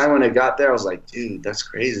first time when I got there, I was like, dude, that's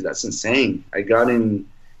crazy. That's insane. I got in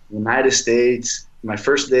the United States. My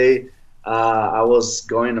first day, I was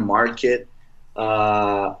going to market,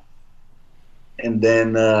 and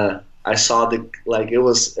then I saw that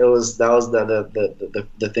was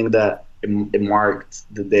the thing that it marked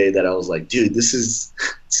the day that I was like, dude, this is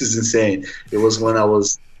insane. It was when I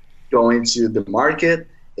was going to the market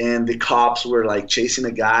and the cops were like chasing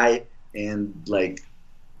a guy and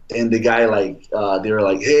the guy they were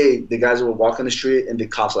like, hey, the guys were walking the street and the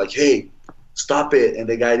cops were like, hey, stop it, and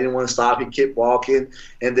the guy didn't want to stop. He kept walking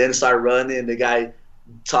and then started running, and the guy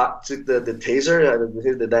took the taser,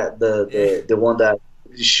 the one that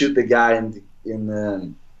shoot the guy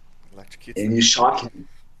in Electrocutes and him. you shock him.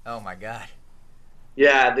 Oh my God.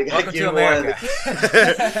 Yeah, the guy Welcome gave to me one.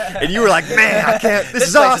 America. And you were like, man, I can't. This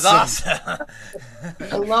is place awesome. is awesome.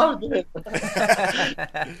 I loved it.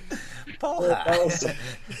 Paula. That was-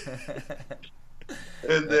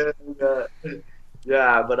 and then,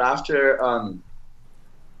 yeah, but after,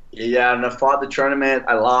 yeah, and I fought the tournament.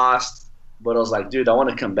 I lost, but I was like, dude, I want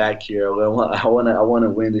to come back here. I want to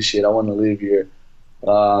win this shit. I want to live here.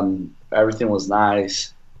 Everything was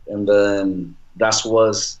nice, and then that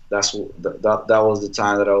was the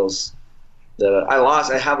time that I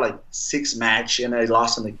lost. I had like 6 matches, and I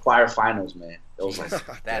lost in the quarterfinals, man. It was like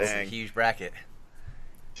That's Dang. a huge bracket.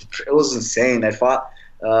 it was insane. I fought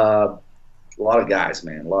a lot of guys,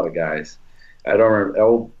 man, a lot of guys. I don't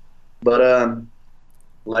remember, but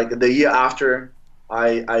like the year after,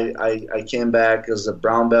 I came back as a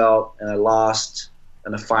brown belt, and I lost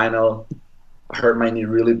in the final. I hurt my knee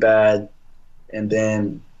really bad, and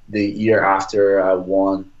then the year after, I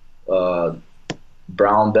won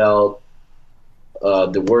brown belt,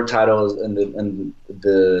 the world titles in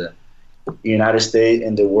the United States,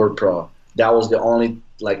 and the World Pro. That was the only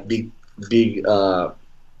like big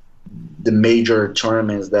the major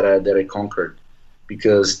tournaments that I conquered.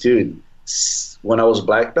 Because, dude, when I was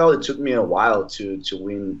black belt, it took me a while to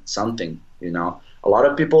win something. You know, a lot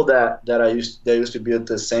of people that used to be at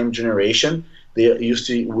the same generation, they used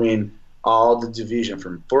to win all the division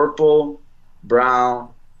from purple, brown,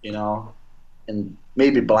 you know, and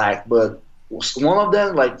maybe black. But one of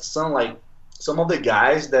them, like some of the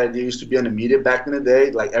guys that they used to be in the media back in the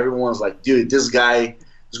day, like everyone's like, dude, this guy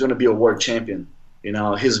is going to be a world champion. You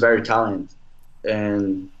know, he's very talented.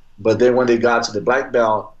 But then when they got to the black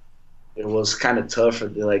belt, it was kind of tough.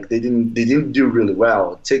 Like they didn't do really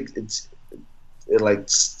well. Like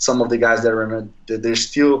some of the guys that I remember,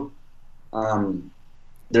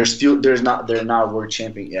 they're not world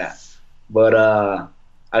champion yet. But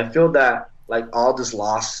I feel that like all this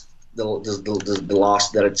loss, the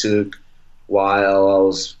loss that I took while I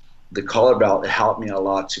was the color belt, it helped me a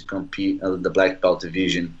lot to compete in the black belt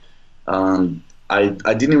division.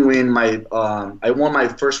 I didn't win my I won my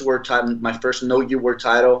first world title, my first no-gi world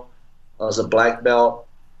title as a black belt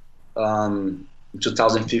in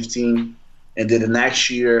 2015, and then the next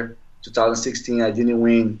year, 2016, I didn't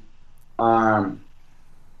win. I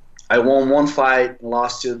won one fight and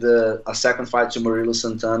lost to a second fight to Murilo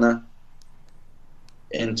Santana.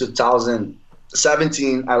 In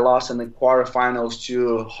 2017, I lost in the quarterfinals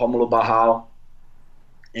to Romulo Barral.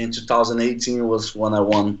 In 2018 was when I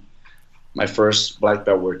won my first black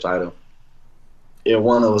belt world title.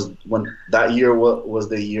 That year was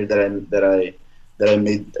the year that I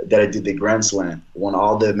did the Grand Slam, won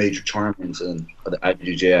all the major tournaments in the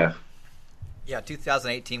IBJJF. Yeah,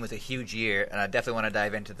 2018 was a huge year, and I definitely want to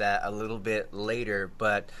dive into that a little bit later.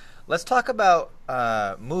 But let's talk about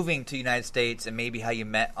moving to the United States and maybe how you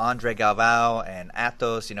met Andre Galvão and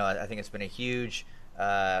Atos. You know, I think it's been a huge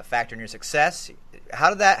factor in your success.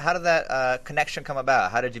 How did that connection come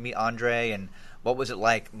about? How did you meet Andre, and what was it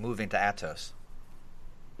like moving to Atos?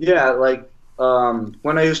 Yeah, like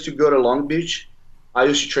when I used to go to Long Beach, I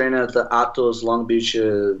used to train at the Atos Long Beach.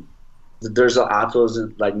 There's an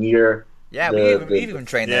Atos like near. Yeah, we've even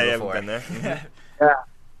trained there before. We've been there.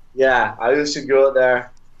 Yeah. I used to go there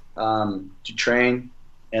to train,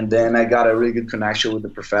 and then I got a really good connection with the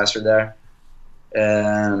professor there.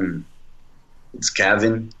 It's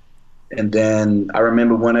Kevin. And then I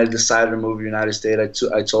remember when I decided to move to the United States,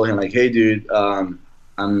 I told him like, hey, dude, I'm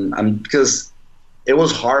because it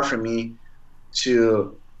was hard for me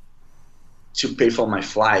to pay for my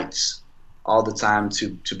flights all the time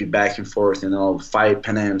to be back and forth, you know, fight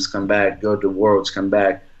Pan Ams, come back, go to Worlds, come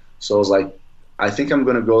back. So I was like, I think I'm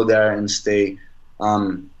gonna go there and stay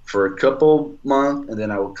for a couple months, and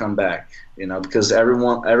then I will come back, you know, because every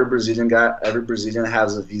Brazilian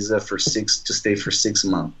has a visa to stay for 6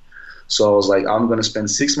 months. So I was like, I'm gonna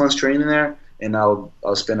spend 6 months training there, and I'll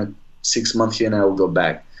spend 6 months here, and I will go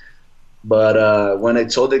back. But when I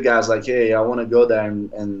told the guys like, hey, I want to go there,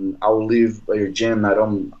 and I will leave your gym.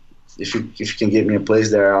 If you can get me a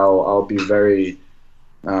place there, I'll be very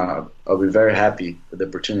happy with the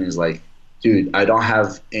opportunities. Like, dude, I don't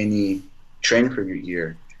have any training for you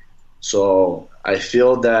here, so I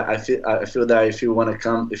feel that if you want to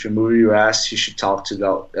come, if you move your ass, you should talk to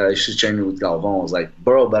you should train with Galvão. I was like,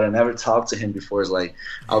 bro, but I never talked to him before. It's like,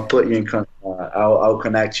 I'll put you in, I'll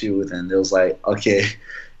connect you with him. It was like, okay.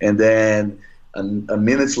 And then a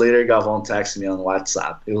minute later, Galvão texted me on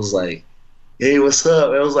WhatsApp. It was like, hey, what's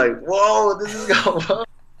up? It was like, whoa, this is Galvão.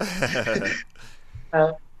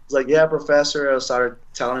 I was like, yeah, professor. I started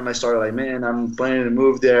telling him my story. Like, man, I'm planning to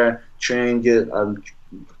move there, train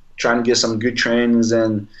trying to get some good trainings,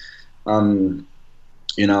 and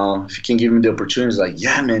you know, if you can give me the opportunity, like,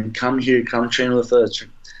 yeah, man, come here, come train with us.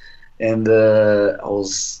 And I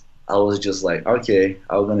was just like, okay,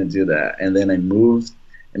 I'm gonna do that. And then I moved,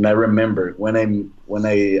 and I remember when I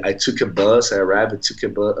took a bus, I arrived, I took a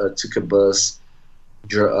bus,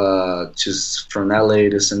 just from LA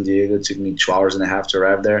to San Diego. It took me 2 hours and a half to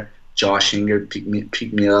arrive there. Josh Hinger picked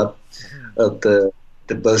me up at the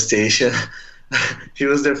bus station. He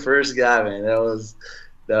was the first guy, man. That was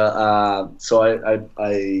so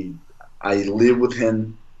I lived with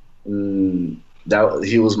him. That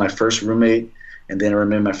he was my first roommate. And then I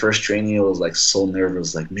remember my first training, I was like so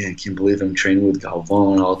nervous, like, man, I can't believe I'm training with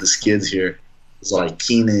Galvão and all these kids here. It was like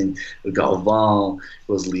Keenan, Galvão,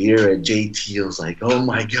 it was Liera, JT. I was like, oh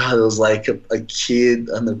my God, it was like a kid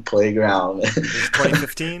on the playground. It was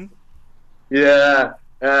 2015? Yeah,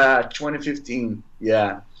 2015,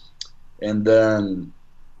 yeah. And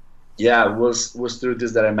yeah, it was through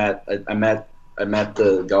this that I met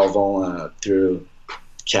the Galvão through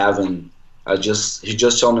Kevin. He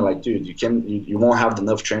just told me, like, dude, you won't have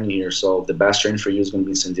enough training here, so the best training for you is going to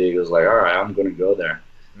be San Diego. I was like, all right, I'm going to go there.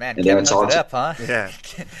 Man, and Kevin hooked it up, huh? Yeah.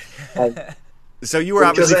 So you were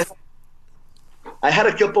obviously. I had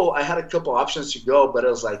a couple options to go, but I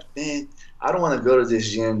was like, man, I don't want to go to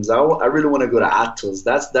these gyms. I really want to go to Atos.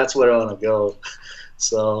 That's where I want to go.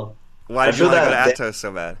 So. Why did you want to go to Atos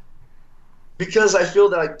so bad? Because I feel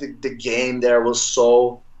that, like, the game there was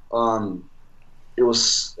so. It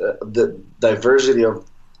was the diversity of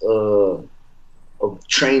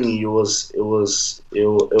training. It was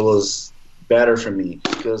better for me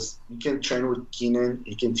because you can train with Keenan.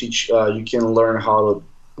 You can teach. You can learn how to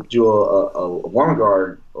do a one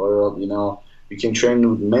guard, or you know, you can train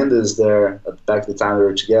with Mendes there. Back the time they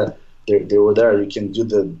were together, they were there. You can do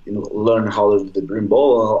learn how to do the green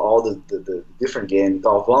ball, all the different game.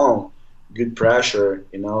 Galvão, good pressure,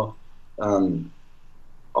 you know.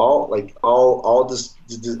 All this.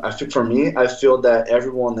 I feel, for me, I feel that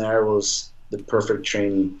everyone there was the perfect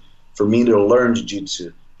training for me to learn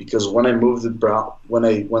jiu-jitsu. Because when I moved to brown, when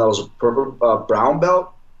I was a purple brown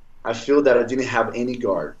belt, I feel that I didn't have any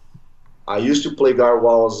guard. I used to play guard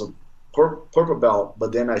while I was a purple belt,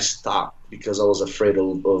 but then I stopped because I was afraid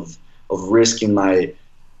of risking my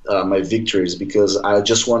victories, because I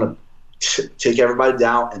just want to take everybody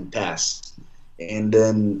down and pass. And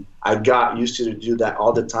then I got used to do that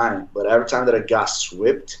all the time. But every time that I got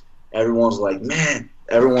swept, everyone was like, man,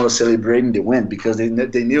 everyone was celebrating the win because they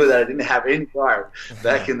knew that I didn't have any guard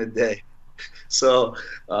back in the day. So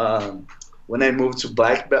when I moved to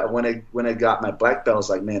black belt, when I got my black belt, I was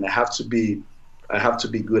like, man, I have to be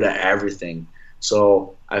good at everything.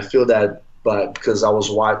 So I feel that, but because I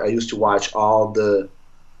used to watch all of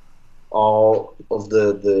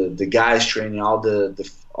the guys training, all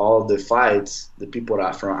the fights, the people that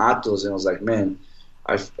are from Atos, and I was like, man,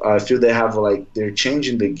 I feel they have, like, they're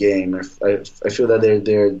changing the game. I feel that they're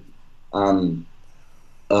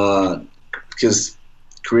because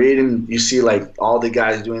creating, you see, like, all the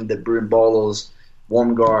guys doing the Brimbolos,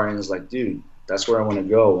 warm guard, and it's like, dude, that's where I want to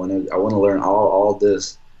go. I want to learn all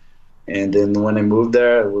this. And then when I moved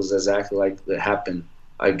there, it was exactly like that happened.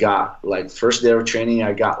 I got, like, first day of training,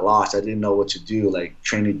 I got lost. I didn't know what to do. Like,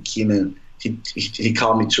 training Keenan, he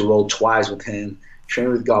called me to roll twice with him.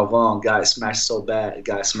 Training with Galvão, guy smashed so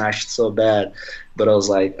bad. But I was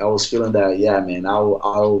like, I was feeling that, yeah, man, I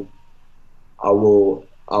will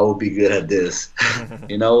be good at this.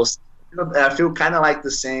 You know, I feel kind of like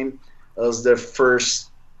the same as the first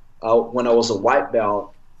when I was a white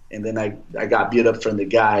belt, and then I got beat up from the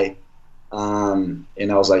guy. And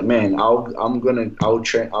I was like, man, I will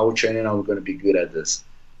train and I'm gonna be good at this.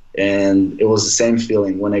 And it was the same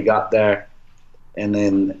feeling when I got there, and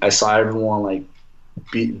then I saw everyone, like,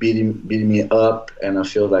 beating me up, and I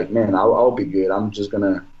feel like, man, I'll be good. I'm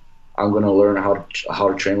gonna learn how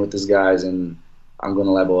to train with these guys, and I'm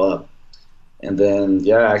gonna level up. And then,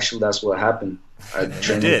 yeah, actually, that's what happened. I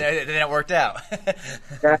trained. Then it worked out.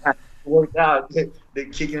 Yeah, it worked out. They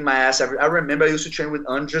kicking my ass. I remember I used to train with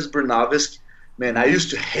Andres Brnovic. Man, I used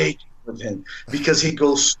to hate with him because he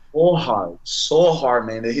goes so hard,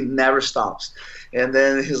 man, that he never stops. And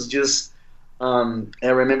then he's just, I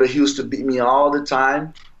remember he used to beat me all the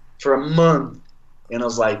time for a month. And I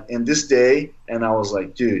was like, and this day, and I was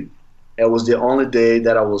like, dude, it was the only day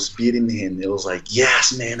that I was beating him. It was like,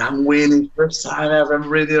 yes, man, I'm winning. First time ever, I'm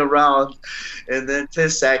winning a round. And then 10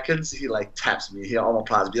 seconds, he, like, taps me. He almost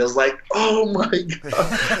pops me. I was like, oh, my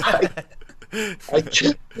God. I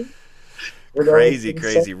can't.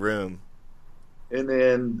 Crazy room. And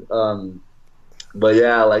then, but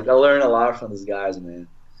yeah, like, I learned a lot from these guys, man.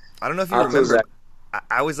 I don't know if you remember.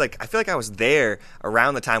 I was like, I feel like I was there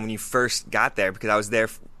around the time when you first got there, because I was there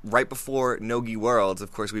right before Nogi Worlds.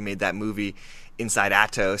 Of course, we made that movie Inside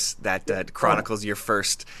Atos that chronicles your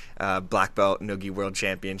first black belt Nogi World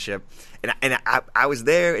Championship, and I was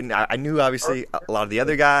there, and I knew obviously a lot of the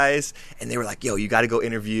other guys, and they were like, "Yo, you got to go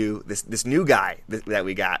interview this new guy that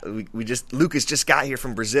we got. Lucas just got here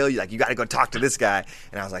from Brazil. You got to go talk to this guy."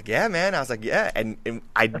 And I was like, "Yeah, man." I was like, "Yeah," and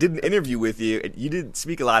I did an interview with you, and you didn't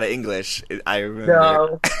speak a lot of English. I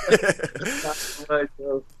remember.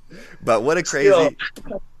 No. But what a crazy.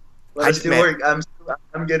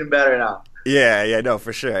 I'm getting better now. Yeah, no,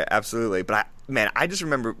 for sure, absolutely. But I just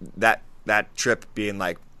remember that trip being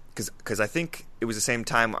like, because I think it was the same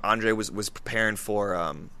time Andre was preparing for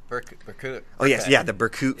Berkut. Oh yes, yeah, the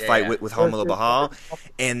Berkut fight with Romulo Bahal,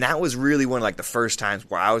 and that was really one of like the first times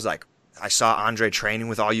where I was like, I saw Andre training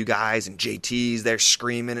with all you guys, and JT's there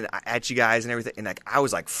screaming at you guys and everything, and like I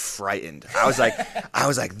was like frightened. I was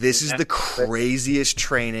like, this is the craziest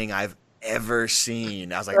training I've ever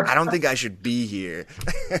seen. I was like, I don't think I should be here.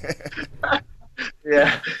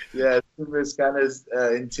 yeah. It's kind of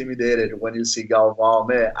intimidated when you see Galvão.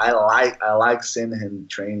 Man, I like seeing him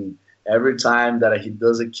training. Every time that he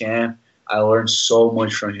does a camp, I learn so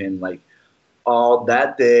much from him. Like all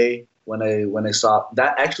that day when I saw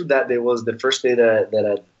that, actually that day was the first day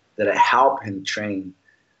that I helped him train.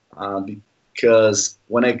 Because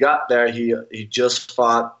when I got there, he just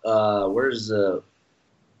fought.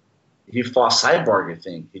 He fought Cyborg, I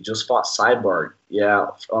think. He just fought Cyborg,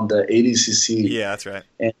 on the ADCC. Yeah, that's right.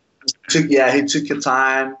 And he took his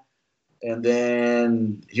time, and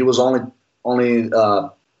then he was only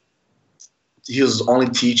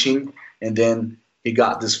teaching, and then he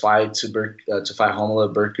got this fight to fight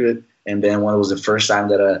Romulo Berkut, and then when it was the first time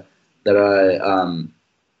that I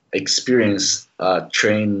experienced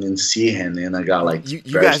train and see him, and I got like you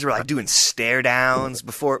guys were like doing stare downs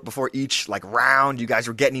before each like round. You guys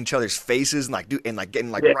were getting each other's faces and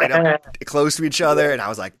getting right up close to each other, and I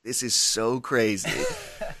was like, this is so crazy.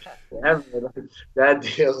 Yeah, man, that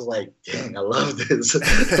day I was like, dang, I love this.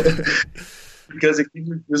 Because it gives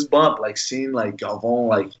me this bump, like seeing like Galvão,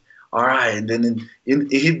 like, all right, and then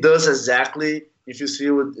he does exactly. If you see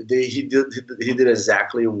what he did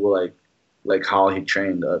exactly like how he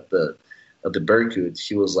trained at the Berkut.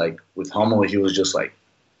 He was like with Romulo, he was just like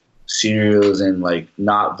serious and like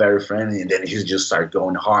not very friendly, and then he just started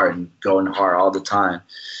going hard all the time.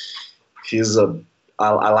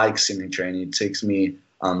 I like seeing him training. It takes me,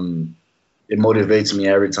 it motivates me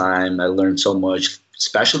every time. I learn so much,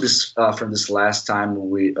 especially from this last time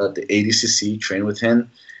we at the ADCC trained with him.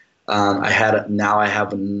 I have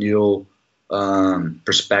a new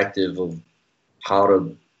perspective of how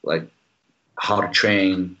to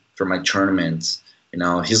train for my tournaments. You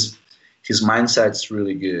know, his mindset's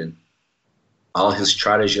really good. All his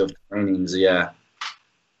strategy of trainings, yeah.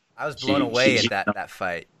 I was blown away at that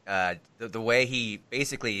fight. The way he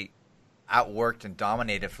basically outworked and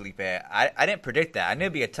dominated Felipe. I didn't predict that. I knew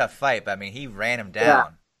it'd be a tough fight, but I mean, he ran him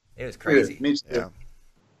down. Yeah. It was crazy. Me too.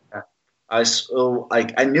 Yeah. I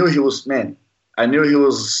knew he was, man. I knew he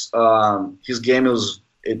was. His game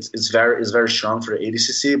it's very strong for the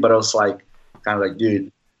ADCC, but I was like, kind of like,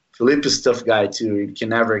 dude, Felipe is a tough guy too. You can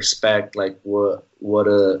never expect like what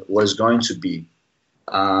is going to be.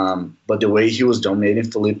 But the way he was dominating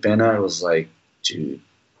Filipina, it was like, dude,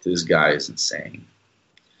 this guy is insane.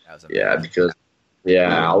 Yeah, because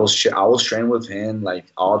I was training with him like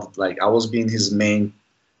I was being his main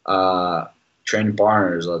training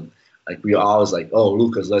partners. Like we always like, oh,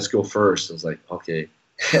 Lucas, let's go first. I was like, okay.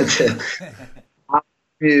 And then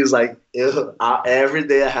he's like, every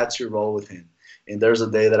day I had to roll with him. And there's a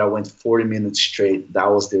day that I went 40 minutes straight.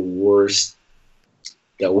 That was the worst.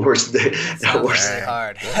 The worst day. That was very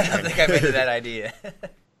hard. I don't think I'm into that idea.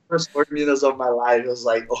 First 40 minutes of my life, it was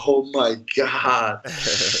like, oh my god.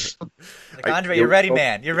 Like, Andre, you're ready,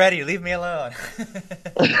 man. You're ready. Leave me alone.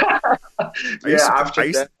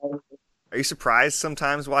 Are you surprised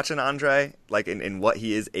sometimes watching Andre, like in what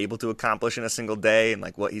he is able to accomplish in a single day and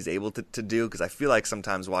like what he's able to do? Because I feel like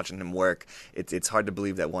sometimes watching him work, it's hard to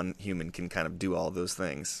believe that one human can kind of do all those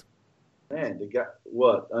things. Man,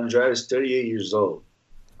 Andre is 38 years old.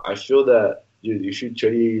 I feel that, dude, if you're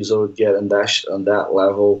 38 years old, get on that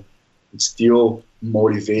level, and still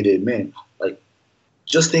motivated, man. Like,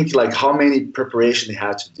 just think like how many preparation he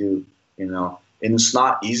had to do, you know. And it's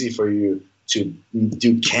not easy for you to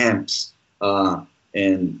do camps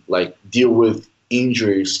and like deal with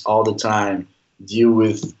injuries all the time, deal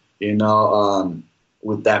with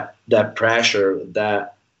with that pressure,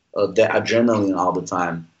 that adrenaline all the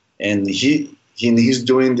time. And he's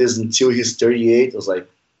doing this until he's 38. I was like,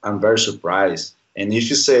 I'm very surprised. And if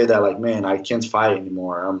you say that, like, man, I can't fight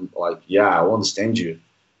anymore, I'm like, yeah, I will understand you,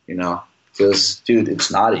 because, dude,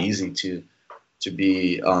 it's not easy to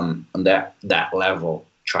be on that level,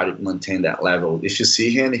 try to maintain that level. If you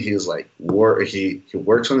see him, he's like he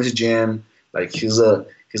works on his gym, like he's a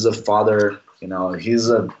father, he's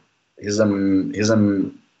a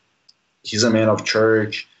man of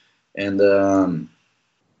church, and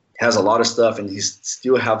has a lot of stuff, and he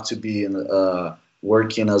still have to be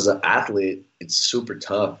working as an athlete. It's super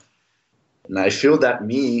tough. And I feel that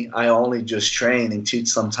I only just train and teach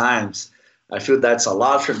sometimes. I feel that's a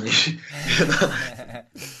lot for me.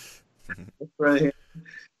 Right.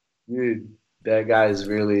 Dude, that guy is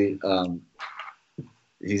really,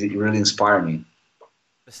 he really inspired me.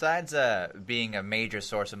 Besides being a major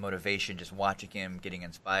source of motivation, just watching him getting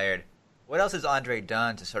inspired, what else has Andre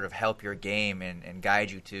done to sort of help your game and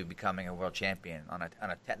guide you to becoming a world champion on a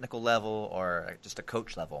technical level or just a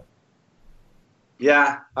coach level?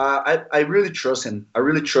 Yeah, I really trust him. I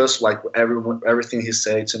really trust like everything he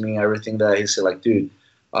said to me, everything that he said. Like, dude,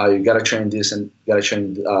 you gotta train this and you gotta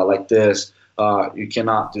train like this. You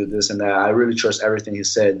cannot do this and that. I really trust everything he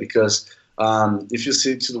said because if you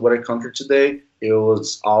see to what I conquered today, it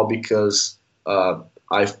was all because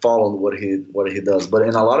I followed what he does. But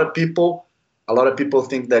in a lot of people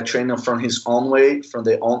think that training from their own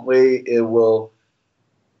way, it will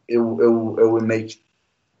make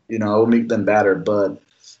it will make them better. But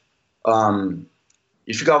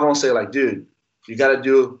if you gotta say like, dude, you gotta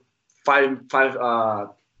do five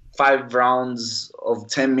rounds of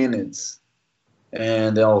 10 minutes.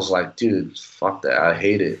 And then I was like, dude, fuck that. I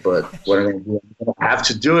hate it. But what am I gonna do? I'm gonna have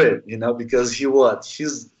to do it, because he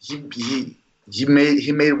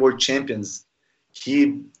made world champions.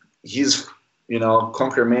 He's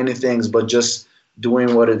conquered many things, but just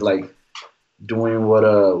doing what he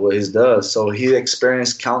does. So his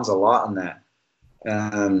experience counts a lot on that.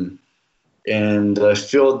 And I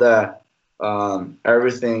feel that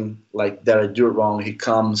everything like that I do it wrong, he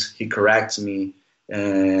corrects me.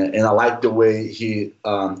 And I like the way he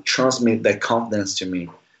transmits that confidence to me.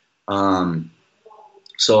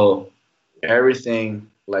 So everything,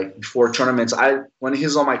 like before tournaments, when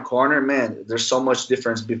he's on my corner, man, there's so much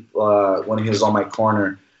difference when he's on my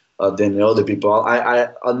corner than the other people. My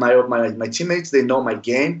teammates, they know my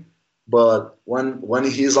game, but when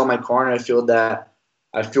he's on my corner, I feel more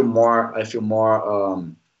I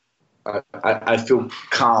feel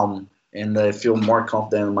calm, and I feel more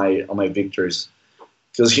confident on my victories.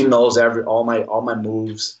 Because he knows all my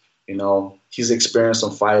moves, his experience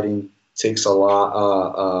on fighting takes a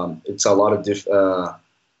lot. It's a lot of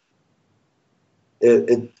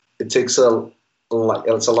it takes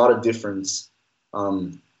it's a lot of difference.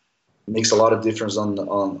 Makes a lot of difference on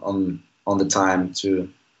the time to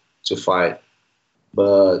fight.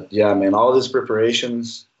 But yeah, man, all these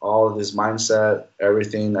preparations, all of this mindset,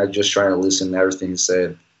 everything. I just try to listen to everything he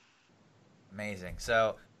said. Amazing.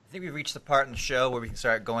 So I think we've reached the part in the show where we can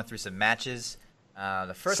start going through some matches.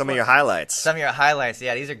 Some of your highlights. Some of your highlights.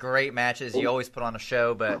 Yeah, these are great matches. You always put on a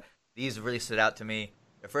show, but these really stood out to me.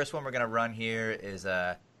 The first one we're going to run here is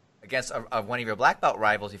against one of your black belt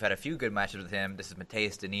rivals. You've had a few good matches with him. This is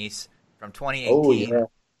Mateus Denise from 2018. Oh, yeah.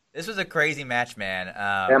 This was a crazy match, man.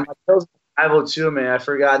 Yeah, Mateus rival too, man. I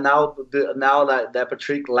forgot now that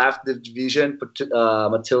Patrick left the division.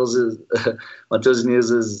 Mateus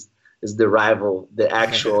Denise is the rival, the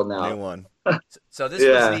actual now. New one. So this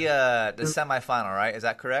was the semifinal, right? Is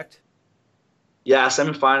that correct? Yeah,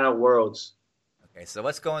 semifinal Worlds. Okay, so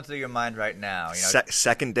what's going through your mind right now?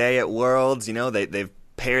 Second day at Worlds, they've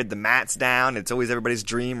pared the mats down. It's always everybody's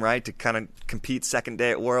dream, right, to kind of compete second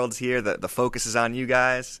day at Worlds here. The focus is on you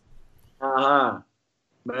guys. Man,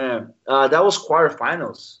 that was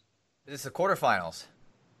quarterfinals. This is the quarterfinals.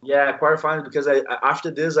 Yeah, quarterfinals, because after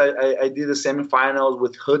this I did the semifinals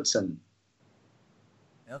with Hudson.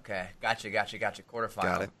 Okay, gotcha. Quarterfinal.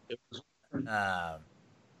 Got it.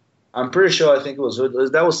 I'm pretty sure. I think it was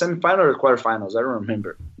that was semifinal or quarterfinals. I don't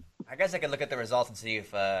remember. I guess I could look at the results and see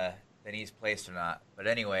if Denise placed or not. But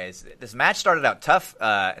anyways, this match started out tough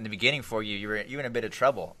in the beginning for you. You were in a bit of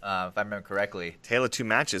trouble, if I remember correctly. Tale of two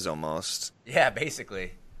matches, almost. Yeah,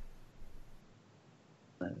 basically.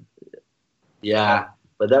 Yeah,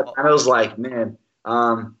 but that I was like, man,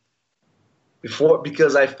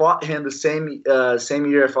 because I fought him the same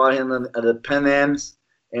year. I fought him at the Pan Ams,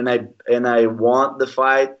 and I won the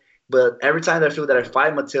fight. But every time I feel that I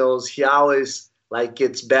fight Mateus, he always like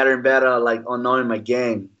gets better and better, like on knowing my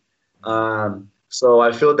game. So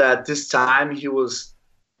I feel that this time he was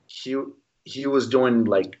doing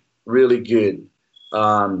like really good.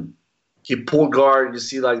 He pulled guard. You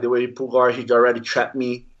see, like the way he pulled guard, he already trapped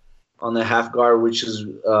me. on the half guard, which is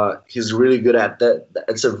he's really good at that.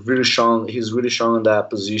 It's a really strong. He's really strong in that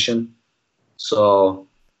position. So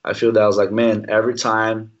I feel that I was like, man, every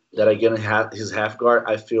time that I get in his half guard,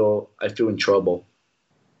 I feel in trouble.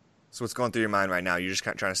 So what's going through your mind right now? You're just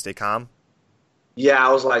kind of trying to stay calm? Yeah,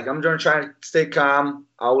 I was like, I'm going to try to stay calm.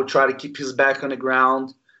 I would try to keep his back on the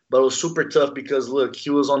ground, but it was super tough because look, he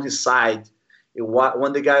was on his side.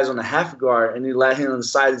 When the guy's on the half guard and you let him on the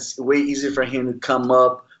side, it's way easier for him to come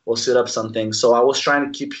up or sit up something. So I was trying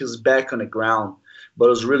to keep his back on the ground, but it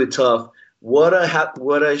was really tough. What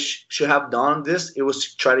I should have done it was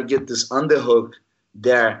to try to get this underhook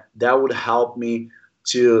there. That would help me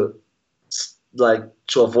to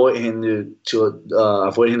avoid him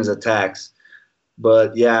avoid his attacks.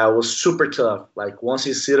 But yeah, it was super tough. Like once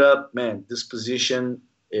he sit up, man, this position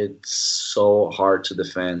it's so hard to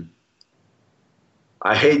defend.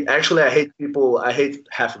 I hate half guard. I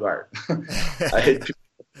hate people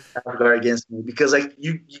half guard against me because like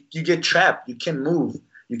you get trapped. You can't move.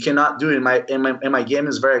 You cannot do it. My game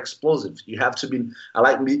is very explosive. You have to be. I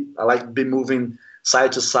like be moving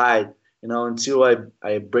side to side. Until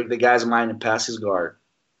I break the guy's mind and pass his guard.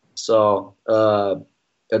 So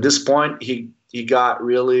at this point, he got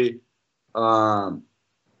really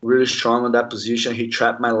really strong in that position. He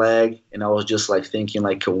trapped my leg, and I was just like thinking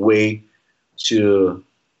like a way to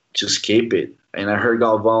escape it. And I heard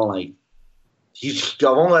Galvão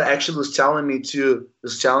Galvão actually was telling me to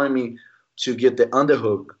get the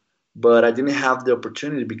underhook, but I didn't have the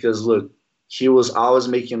opportunity because look, he was always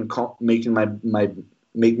making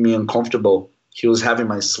me uncomfortable. He was having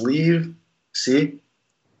my sleeve, see?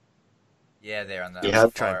 Yeah, there on the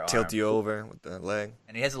trying to tilt you over with the leg.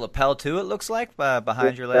 And he has a lapel too, it looks like,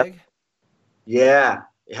 behind your leg. Yeah,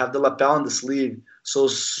 you have the lapel on the sleeve. So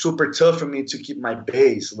super tough for me to keep my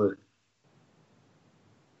base. Look.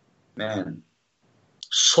 Man,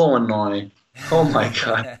 so annoying. Oh my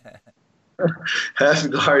God. Half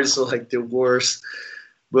guards are like the worst.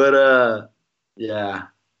 But yeah.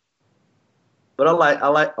 But I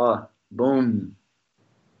like boom.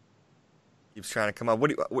 Keeps trying to come up.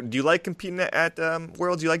 What do you like competing at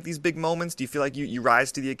Worlds? Do you like these big moments? Do you feel like you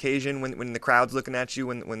rise to the occasion when the crowd's looking at you,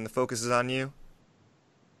 when the focus is on you?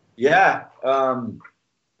 Yeah. I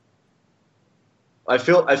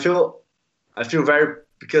feel very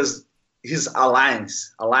because his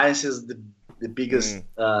alliance is the biggest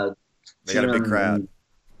they got a big crowd.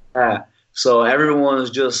 Yeah. So everyone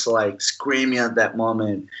was just like screaming at that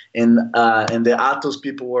moment, and the Atos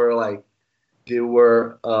people were like, they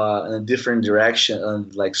were in a different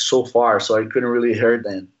direction, like so far, so I couldn't really hear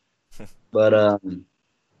them. But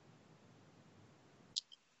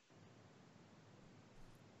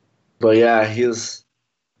yeah, I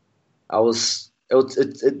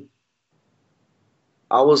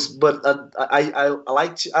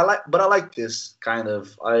like this kind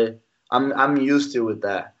of. I'm used to with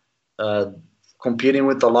that. Competing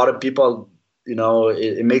with a lot of people,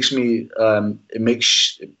 it makes me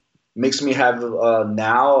makes me have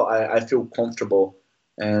now I feel comfortable.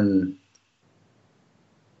 But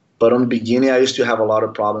on the beginning I used to have a lot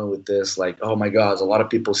of problem with this, like, oh my God, a lot of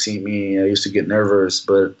people see me. I used to get nervous,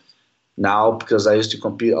 but now because I used to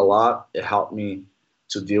compete a lot, it helped me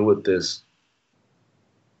to deal with this.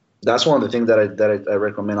 That's one of the things that I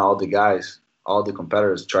recommend all the guys, all the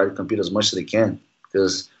competitors, try to compete as much as they can,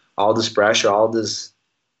 because all this pressure, all this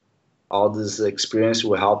experience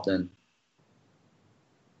will help them.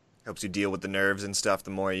 Helps you deal with the nerves and stuff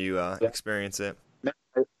the more you experience it.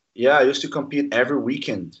 Yeah, I used to compete every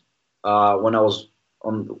weekend when I was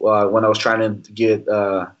trying to get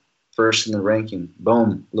first in the ranking.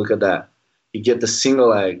 Boom, look at that. He get the single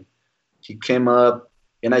leg. He came up,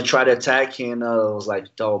 and I tried to attack him. I was like,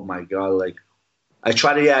 oh my God! Like, I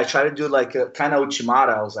tried to do like a kind of Uchimata.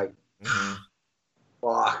 I was like,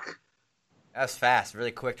 fuck. That was fast,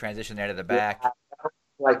 really quick transition there to the back. Yeah,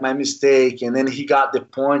 like my mistake, and then he got the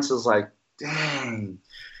points. I was like, dang.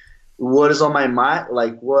 What is on my mind?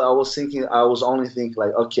 Like, what I was thinking, I was only thinking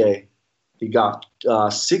like, okay, he got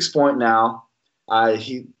 6 point now.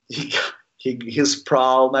 His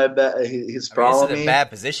problem. His problem. This is a bad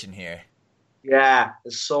position here. Yeah,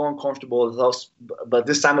 it's so uncomfortable. But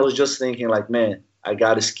this time I was just thinking like, man, I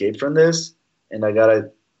gotta escape from this, and I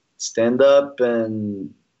gotta stand up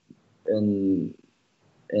and I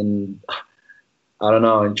don't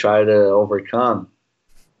know, and try to overcome.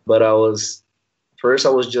 But I was worried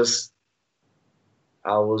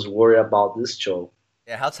about this choke.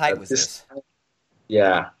 Yeah, how tight was this?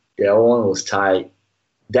 Yeah, that one was tight.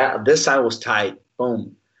 This time was tight.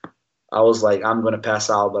 Boom. I was like, I'm gonna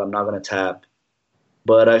pass out, but I'm not gonna tap.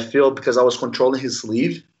 But I feel because I was controlling his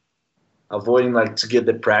sleeve, avoiding like to get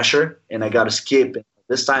the pressure, and I got to skip. And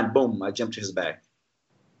this time, boom, I jumped to his back.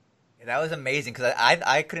 Yeah, that was amazing because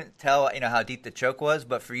I couldn't tell how deep the choke was,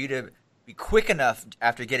 but for you to be quick enough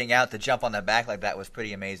after getting out to jump on the back like that was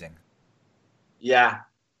pretty amazing. Yeah,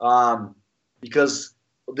 because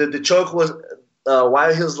the choke was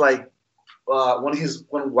while he was like when he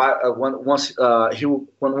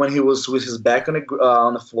was with his back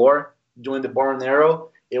on the floor doing the bar and arrow,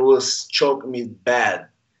 it was choking me bad.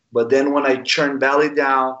 But then when I turned belly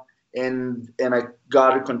down and I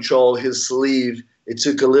got to control his sleeve, it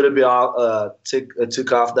took a little bit off,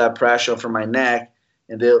 took off that pressure from my neck,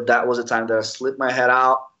 and that was the time that I slipped my head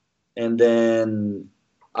out, and then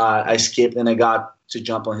I skipped and I got to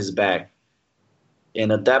jump on his back.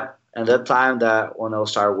 And at that time, that when I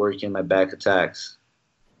started working my back attacks.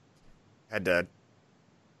 Had to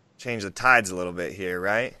change the tides a little bit here,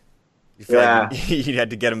 right? You feel like you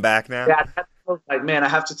had to get him back now? Yeah, I was like, man, I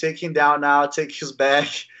have to take him down now, take his back,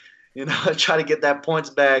 try to get that points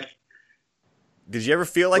back. Did you ever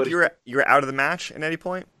feel like you were out of the match at any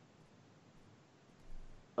point?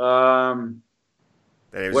 That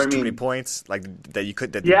it was too many points, like that you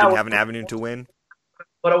didn't have an avenue to win.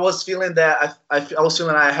 But I was feeling that I was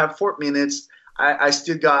feeling I have 4 minutes. I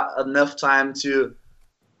still got enough time to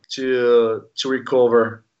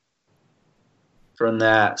recover from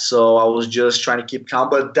that. So I was just trying to keep calm.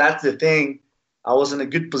 But that's the thing. I was in a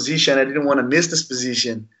good position. I didn't want to miss this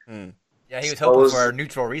position. Yeah, he was hoping for a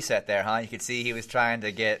neutral reset there, huh? You could see he was trying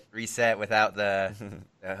to get reset without the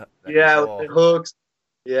control. With the hooks.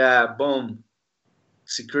 Yeah, boom.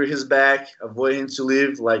 Secure his back, avoid him to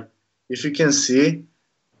leave. Like, if you can see,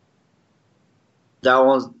 that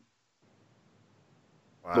one's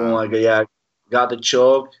boom, like, got the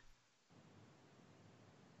choke.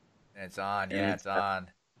 And it's on, it's on.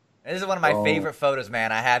 This is one of my favorite photos,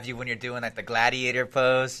 man. I have you when you're doing like the gladiator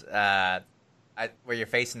pose, where you're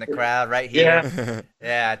facing the crowd right here.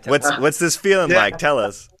 Yeah. What's this feeling like? Tell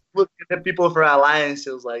us. Looking at people for Alliance,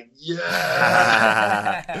 it was like,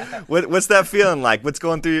 yeah. What's that feeling like? What's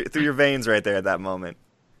going through your veins right there at that moment?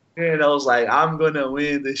 And I was like, I'm gonna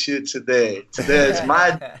win this shit today. Today is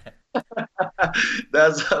my.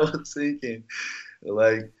 That's what I was thinking.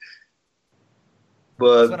 Like,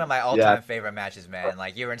 but it's one of my all-time favorite matches, man.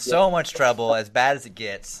 Like, you're in so much trouble, as bad as it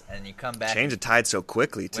gets, and you come back. Change the tide so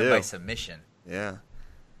quickly too. Win by submission. Yeah.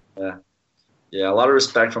 Yeah. A lot of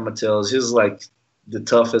respect for Mateus. He's like the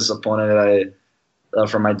toughest opponent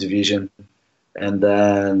from my division, and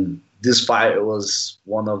then this fight was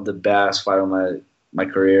one of the best fight of my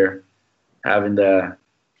career. Having that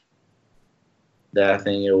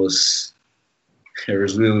thing, it was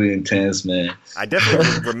really intense, man. I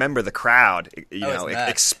definitely remember the crowd,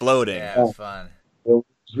 exploding. Yeah, it was fun. It was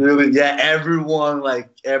really, everyone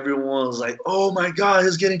was like, "Oh my God,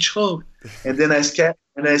 he's getting choked!" And then I escaped,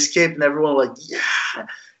 and everyone like, "Yeah!"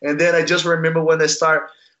 And then I just remember when I start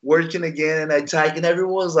working again and I attack, and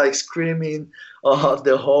everyone's like screaming.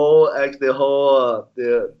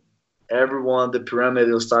 Everyone, the pyramid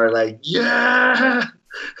will start like, "Yeah!"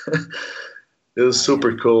 It was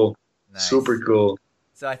super cool. Nice. Super cool.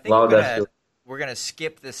 So I think we're gonna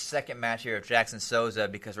skip this second match here of Jackson Souza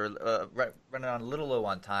because we're running on a little low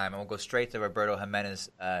on time, and we'll go straight to Roberto Jimenez.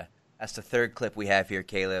 That's the third clip we have here,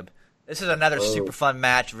 Caleb. This is another super fun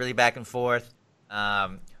match, really back and forth.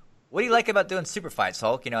 What do you like about doing super fights,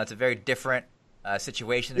 Hulk? It's a very different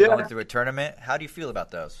situation than going through a tournament. How do you feel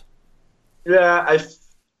about those? It's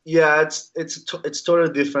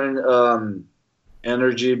totally different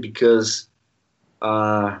energy because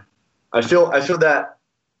I feel that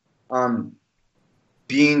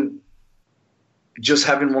being just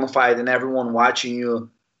having one fight and everyone watching you,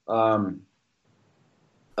 like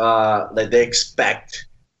they expect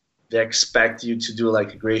you to do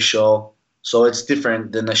like a great show. So it's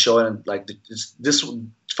different than a show, and like this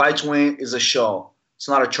fight to win is a show. It's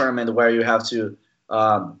not a tournament where you have to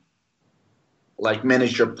like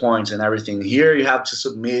manage your points and everything. Here you have to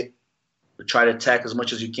submit, try to attack as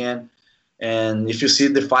much as you can. And if you see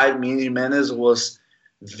the fight, me and Jimenez was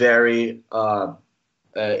very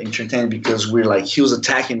entertaining because he was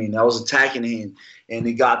attacking me and I was attacking him, and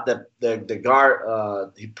he got the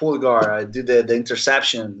guard, he pulled the guard, I did the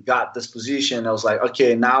interception, got this position. I was like,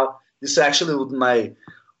 okay, now this is actually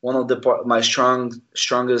one of my strongest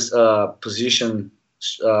position,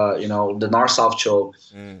 the north-south choke.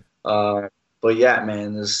 But yeah,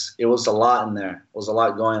 man, it was a lot in there. It was a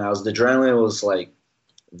lot going on. The adrenaline was like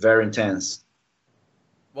very intense.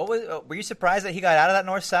 Were you surprised that he got out of that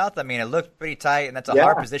north-south? I mean, it looked pretty tight, and that's a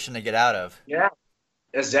hard position to get out of. Yeah,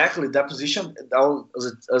 exactly. That position, that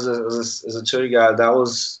was, as a 30 guy, that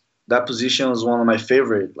was that position was one of my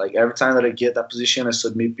favorite. Like every time that I get that position, I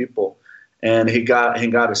submit people, and he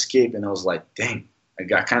got escape, and I was like, dang, I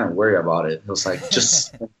got kind of worried about it. It was like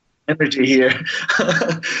just energy here.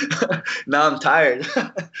 Now I'm tired.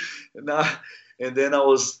 now, and then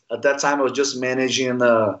at that time I was just managing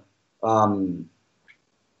a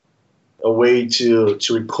way to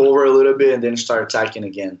recover a little bit and then start attacking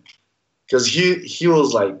again. Because he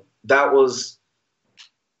was like, that was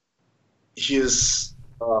his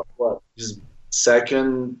his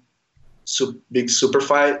second big super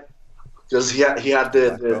fight, because he had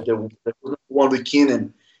the one with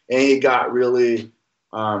Keenan, and he got really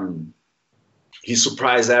he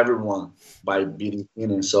surprised everyone by beating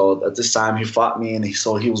Keenan. So at this time he fought me, and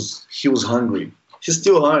he was hungry. He's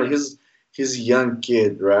still hungry. He's a young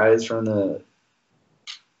kid, right? He's from the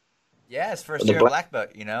his first year of black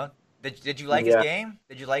belt. You know, did you like his game?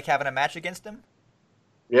 Did you like having a match against him?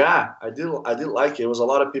 Yeah, I did like it. It was a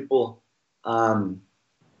lot of people,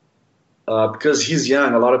 because he's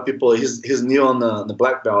young. A lot of people, he's new on the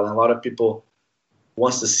black belt, and a lot of people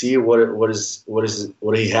wants to see what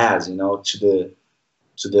he has, you know, to the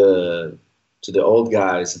old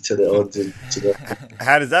guys, to the.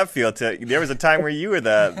 How does that feel? There was a time where you were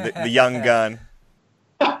the young gun.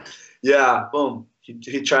 Yeah, boom.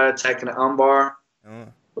 He tried attacking the armbar. Oh.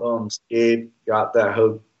 Boom, escape, got that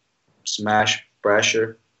hook, smash,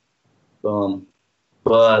 pressure. Boom.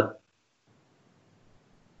 But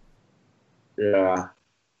yeah.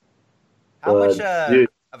 How much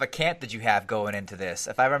of a camp did you have going into this?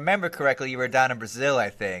 If I remember correctly, you were down in Brazil, I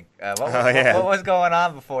think. What was going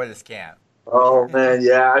on before this camp? Oh man,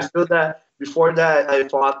 yeah. I feel that before that I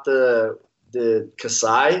fought the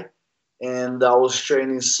Kasai, and I was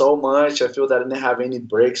training so much. I feel that I didn't have any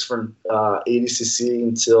breaks from 80cc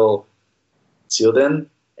until then,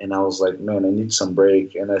 and I was like, man, I need some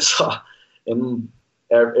break. And I saw, and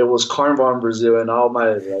it was Carnival in Brazil, and all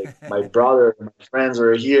my brother and my friends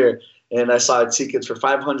were here, and I saw tickets for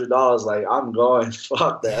 $500. Like, I'm going,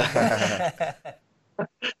 fuck that.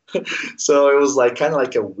 So it was like kind of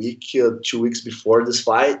like a week, 2 weeks before this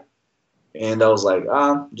fight, and I was like,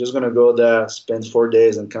 I'm just gonna go there, spend 4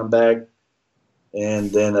 days, and come back.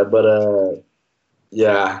 And then,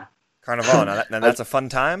 yeah. Carnival. Now that's a fun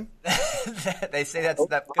time. They say that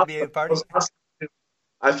could be a party.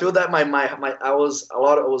 I feel that my it was a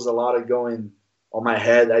lot of going on my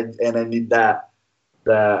head, and I need that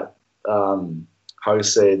how you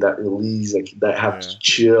say, that release, like that have to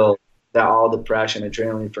chill, that all the pressure and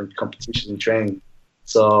adrenaline from competition and training.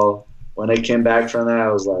 So when I came back from that,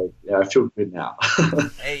 I was like, yeah, I feel good now.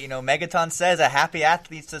 Hey, you know, Megaton says a happy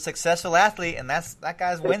athlete's a successful athlete, and that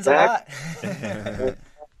guy's wins a lot.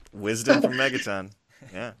 Wisdom from Megaton.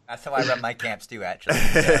 Yeah. That's how I run my camps too, actually.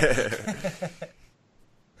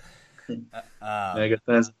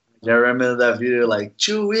 Megaton, I remember that video, like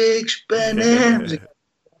 2 weeks, bananas.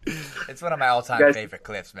 It's one of my all-time favorite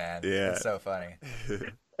clips, man. Yeah. It's so funny.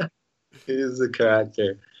 He's a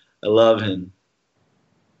character. I love him.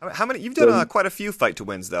 How many? You've done quite a few fight to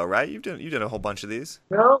wins, though, right? You've done a whole bunch of these.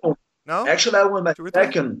 No. Actually, I won my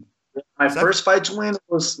second. My first fight to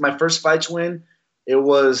win. It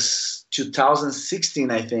was 2016,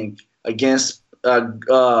 I think, against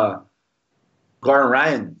Gordon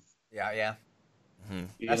Ryan. Yeah. Mm-hmm.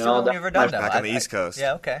 That's the only one you've ever done, though. Back on the East Coast.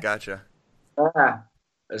 Yeah, okay. Gotcha. Yeah,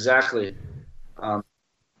 exactly. And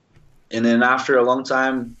then after a long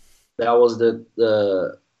time, that was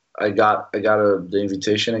I got the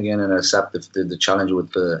invitation again, and I accepted the challenge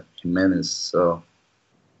with the Jimenez. So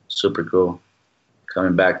super cool,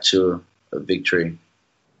 coming back to a victory.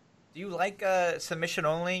 Do you like submission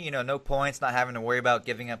only? You know, no points, not having to worry about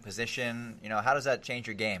giving up position. You know, how does that change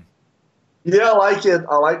your game? Yeah, I like it.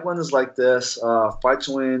 I like when it's like this. Fight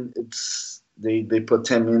to win. They put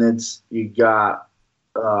 10 minutes. You try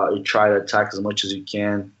to attack as much as you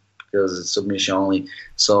can because it's submission only.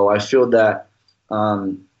 So I feel that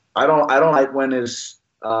I don't like when it's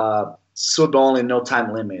sub only, no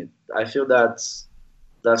time limit. I feel that's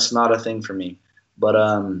not a thing for me. But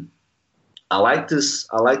I like this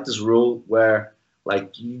rule where,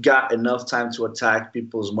 like, you got enough time to attack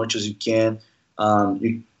people as much as you can.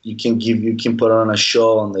 You can put on a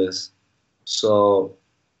show on this. So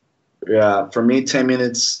yeah, for me, 10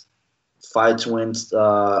 minutes fight to win. It's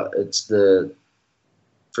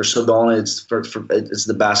for sub only. It's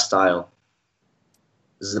the best style.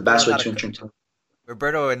 This is the best way to train.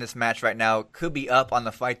 Roberto in this match right now could be up on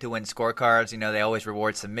the fight to win scorecards. You know, they always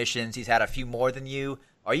reward submissions. He's had a few more than you.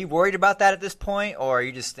 Are you worried about that at this point, or are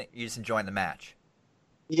you just enjoying the match?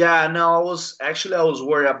 Yeah, no, I was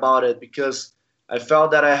worried about it because I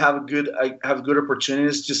felt that I have good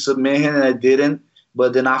opportunities to submit him, and I didn't.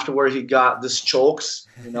 But then afterward, he got this chokes,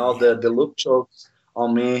 the loop chokes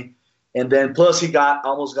on me. And then plus he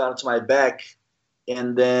almost got into my back.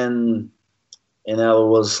 And then, I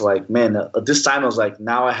was like, man, this time I was like,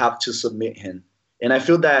 now I have to submit him. And I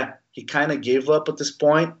feel that he kind of gave up at this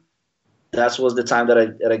point. That was the time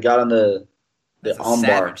that I got on the armbar.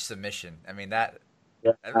 Savage submission. I mean, that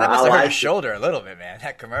must have hurt his shoulder a little bit, man.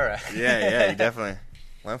 That Kimura. Yeah, he definitely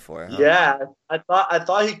went for it. Huh? Yeah, I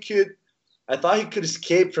thought he could. I thought he could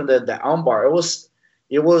escape from the armbar.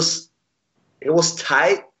 It was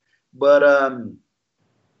tight, but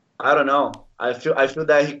I don't know. I feel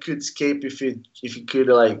that he could escape if he could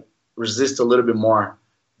like resist a little bit more.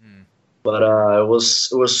 But it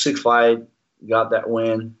was a sick fight. Got that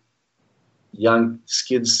win. Young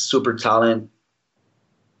kid's super talent.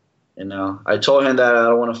 I told him that I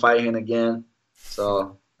don't want to fight him again.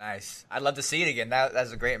 So nice. I'd love to see it again.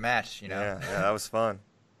 That's a great match. Yeah, that was fun.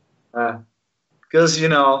 Because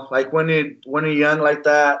like when you're young like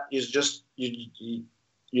that, it's just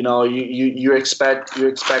you're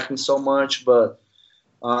expecting so much, but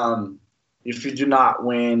if you do not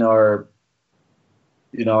win or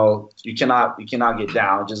you cannot get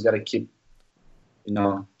down. Just gotta keep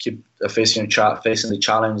facing the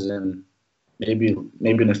challenge, and maybe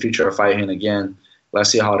in the future I'll fight him again. Let's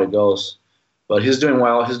see how it goes. But he's doing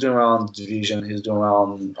well. He's doing well in the division. He's doing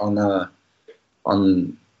well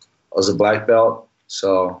on as a black belt.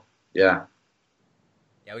 So yeah.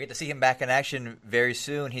 Yeah, we get to see him back in action very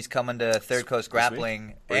soon. He's coming to Third Coast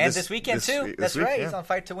Grappling this weekend too. That's right. Yeah. He's on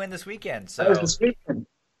Fight to Win this weekend. So this weekend.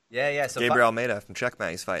 Yeah. So Gabriel Almeida from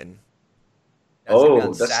Checkmate, he's fighting.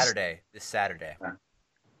 That's Saturday. This Saturday,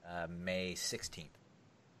 May 16th.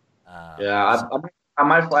 Yeah, I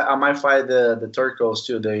might fight the Third Coast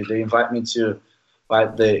too. They invite me to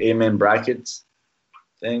fight the Amen brackets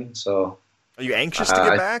thing. So. Are you anxious to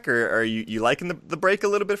get back, or are you liking the break a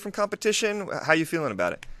little bit from competition? How are you feeling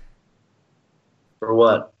about it? For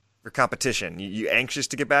what? For competition. You anxious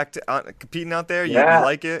to get back to competing out there? Yeah. You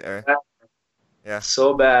like it? Or? Yeah.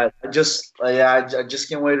 So bad. I just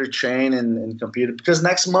can't wait to train and compete. Because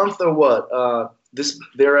next month or what? They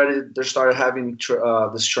started having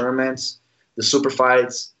these tournaments, the super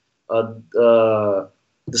fights.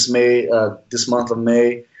 This month of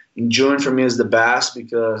May. In June for me is the best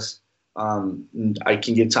because I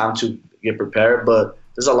can get time to get prepared. But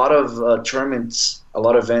there's a lot of tournaments, a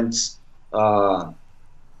lot of events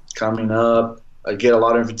coming up. I get a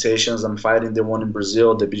lot of invitations. I'm fighting the one in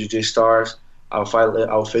Brazil, the BJJ Stars.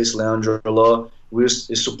 I'll face Leandro Lo.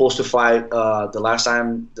 It's supposed to fight the last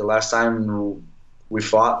time we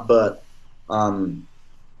fought, but the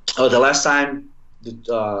last time we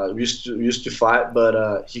used to fight,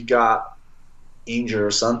 but he got injured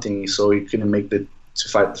or something, so he couldn't make to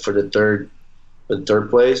fight for the third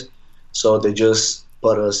place. So they just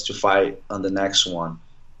put us to fight on the next one.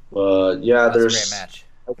 But yeah, there's a great match.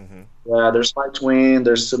 Yeah, there's fight to win.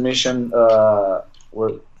 There's submission. Where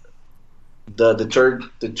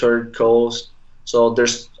the third coast. So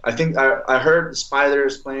there's. I think I heard Spider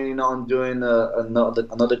is planning on doing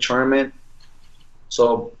another tournament.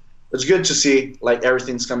 So it's good to see like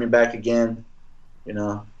everything's coming back again.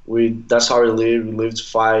 That's how we live. We live to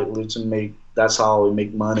fight. We live to make. That's how we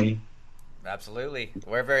make money. Absolutely,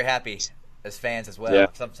 we're very happy as fans as well. Yeah.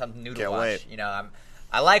 Something new to Can't watch. wait.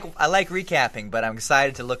 I like recapping, but I'm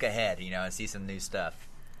excited to look ahead. And see some new stuff.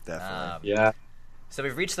 Definitely. Yeah. So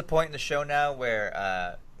we've reached the point in the show now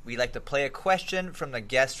where we like to play a question from the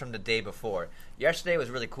guests from the day before. Yesterday was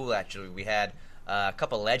really cool, actually. We had a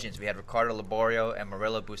couple of legends. We had Ricardo Laborio and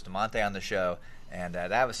Murillo Bustamante on the show, and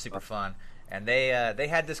that was super fun. And they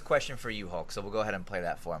had this question for you, Hulk. So we'll go ahead and play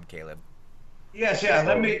that for him, Caleb. Yes, yeah.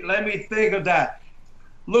 Let me think of that.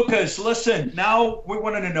 Lucas, listen. Now we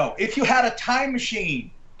wanted to know if you had a time machine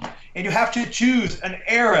and you have to choose an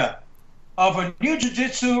era of a new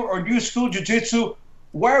jiu-jitsu or new school jiu-jitsu,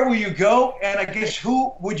 where will you go? And I guess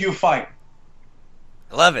who would you fight?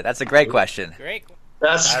 I love it. That's a great question. Great.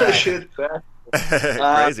 That's a good question.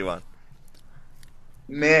 Crazy one.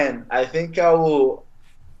 Man, I think I will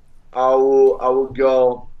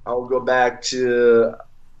go back to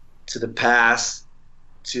the past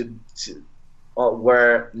to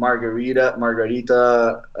where Fernando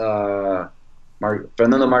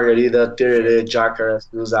Margarita, Terere, Jacare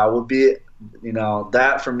Souza would be.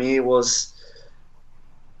 That for me was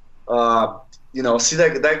see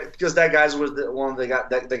that because that guys was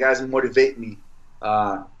the guys who motivate me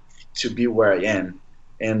to be where I am,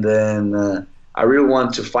 and then I really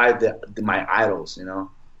want to fight my idols,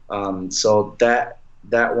 so that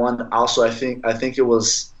one also I think it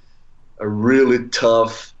was a really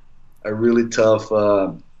tough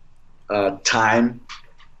time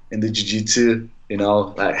in the jiu-jitsu. You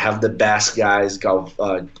know, like have the best guys,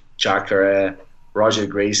 Jacare, Roger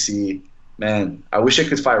Gracie. Man, I wish I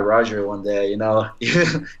could fight Roger one day. You know,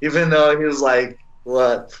 even though he was like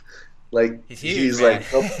what, like he's like.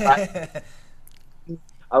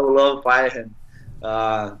 I would love fighting him.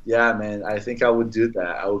 Yeah, man. I think I would do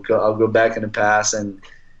that. I'll go back in the past and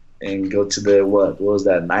go to the what was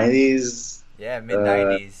that 90s? Yeah, mid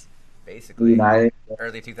 90s, basically. 90s.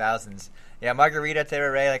 Early 2000s. Yeah, Margarita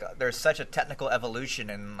Terere, like there's such a technical evolution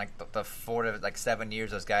in like the 4 to 7 years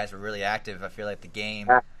those guys were really active. I feel like the game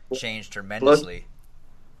changed tremendously.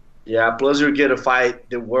 Plus you get to fight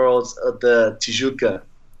the worlds of the Tijuca.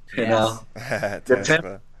 You know, I've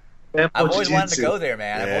always wanted to go there,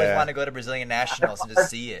 man. I've always wanted to go to Brazilian Nationals and just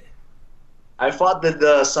see it. I fought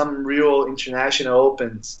some real international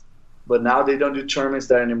opens, but now they don't do tournaments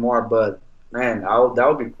there anymore. But man, that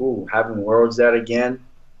would be cool having worlds there again.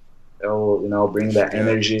 That will, bring that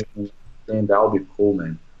energy. That would be cool,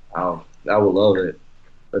 man. I would love it.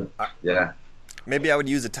 But yeah, maybe I would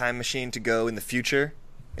use a time machine to go in the future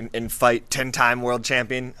and fight 10-time world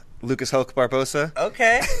champion Lucas Hulk Barbosa.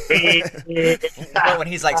 Okay. When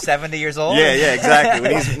he's like 70 years old? Yeah, exactly.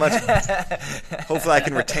 When he's much. Hopefully, I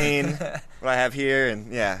can retain what I have here,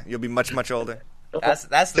 and you'll be much, much older.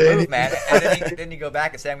 That's the move, man. And then you go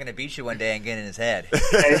back and say, "I'm going to beat you one day," and get in his head.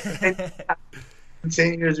 In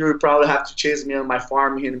 10 years, you would probably have to chase me on my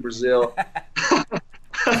farm here in Brazil.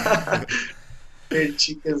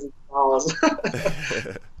 Chickens and cows.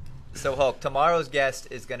 So, Hulk, tomorrow's guest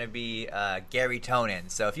is going to be Gary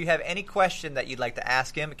Tonin. So if you have any question that you'd like to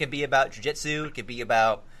ask him, it can be about jiu-jitsu, it could be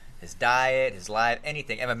about his diet, his life,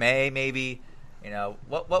 anything, MMA maybe.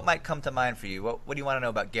 What might come to mind for you? What do you want to know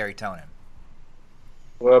about Gary Tonin?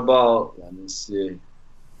 What about, let me see.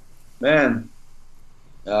 Man,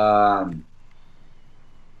 I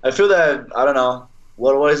feel that, I don't know,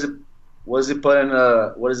 what does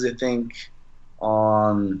he think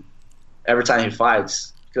on every time he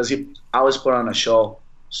fights? Because he always put on a show,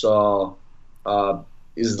 so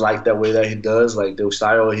it's like that way that he does, like the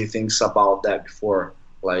style he thinks about that before.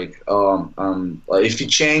 Like if he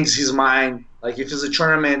changes his mind, like if it's a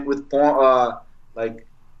tournament with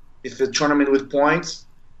points,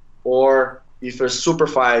 or if it's super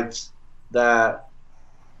fights that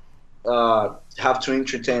have to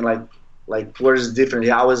entertain, like what is different?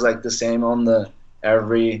 He always like the same on the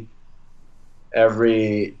every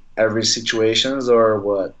situations, or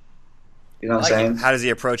what? You know what I'm saying? How does he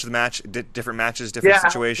approach the match? Different matches, different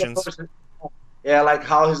situations? Yeah, like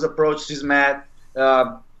how he's approached his match,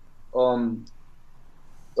 IBJJF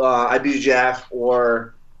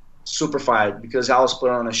or super fight, because I was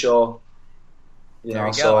put on a show. There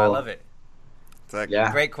we go. I love it.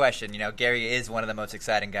 Yeah. Great question. Gary is one of the most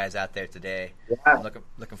exciting guys out there today. Yeah. I'm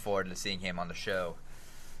looking forward to seeing him on the show.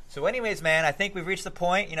 So anyways, man, I think we've reached the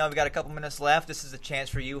point. We got a couple minutes left. This is a chance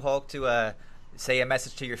for you, Hulk, to say a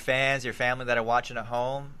message to your fans, your family that are watching at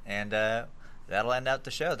home, and that'll end out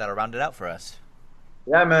the show. That'll round it out for us.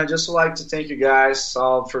 Yeah, man, just would like to thank you guys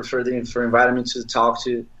all for inviting me to talk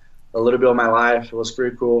to a little bit of my life. It was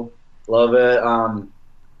pretty cool. Love it.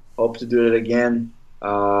 Hope to do it again.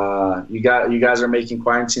 You guys are making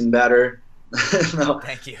quarantine better. No,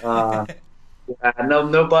 thank you.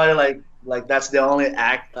 Nobody like that's the only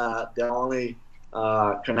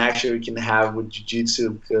connection we can have with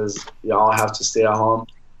jiu-jitsu, because you all have to stay at home.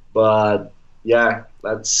 But yeah,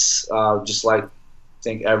 let's just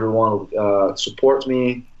thank everyone who supports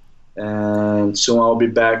me, and soon I'll be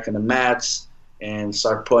back in the mats and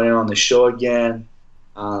start putting on the show again.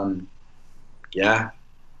 Yeah.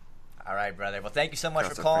 All right, brother. Well, thank you so much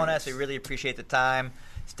for calling us. We really appreciate the time.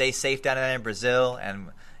 Stay safe down there in Brazil, and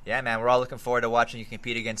yeah, man, we're all looking forward to watching you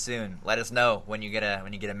compete again soon. Let us know when you get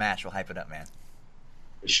a match. We'll hype it up, man.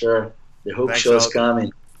 For sure. The hoop show's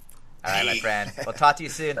coming. All right, my friend. We'll talk to you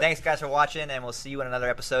soon. Thanks, guys, for watching, and we'll see you in another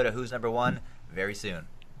episode of Who's Number One very soon.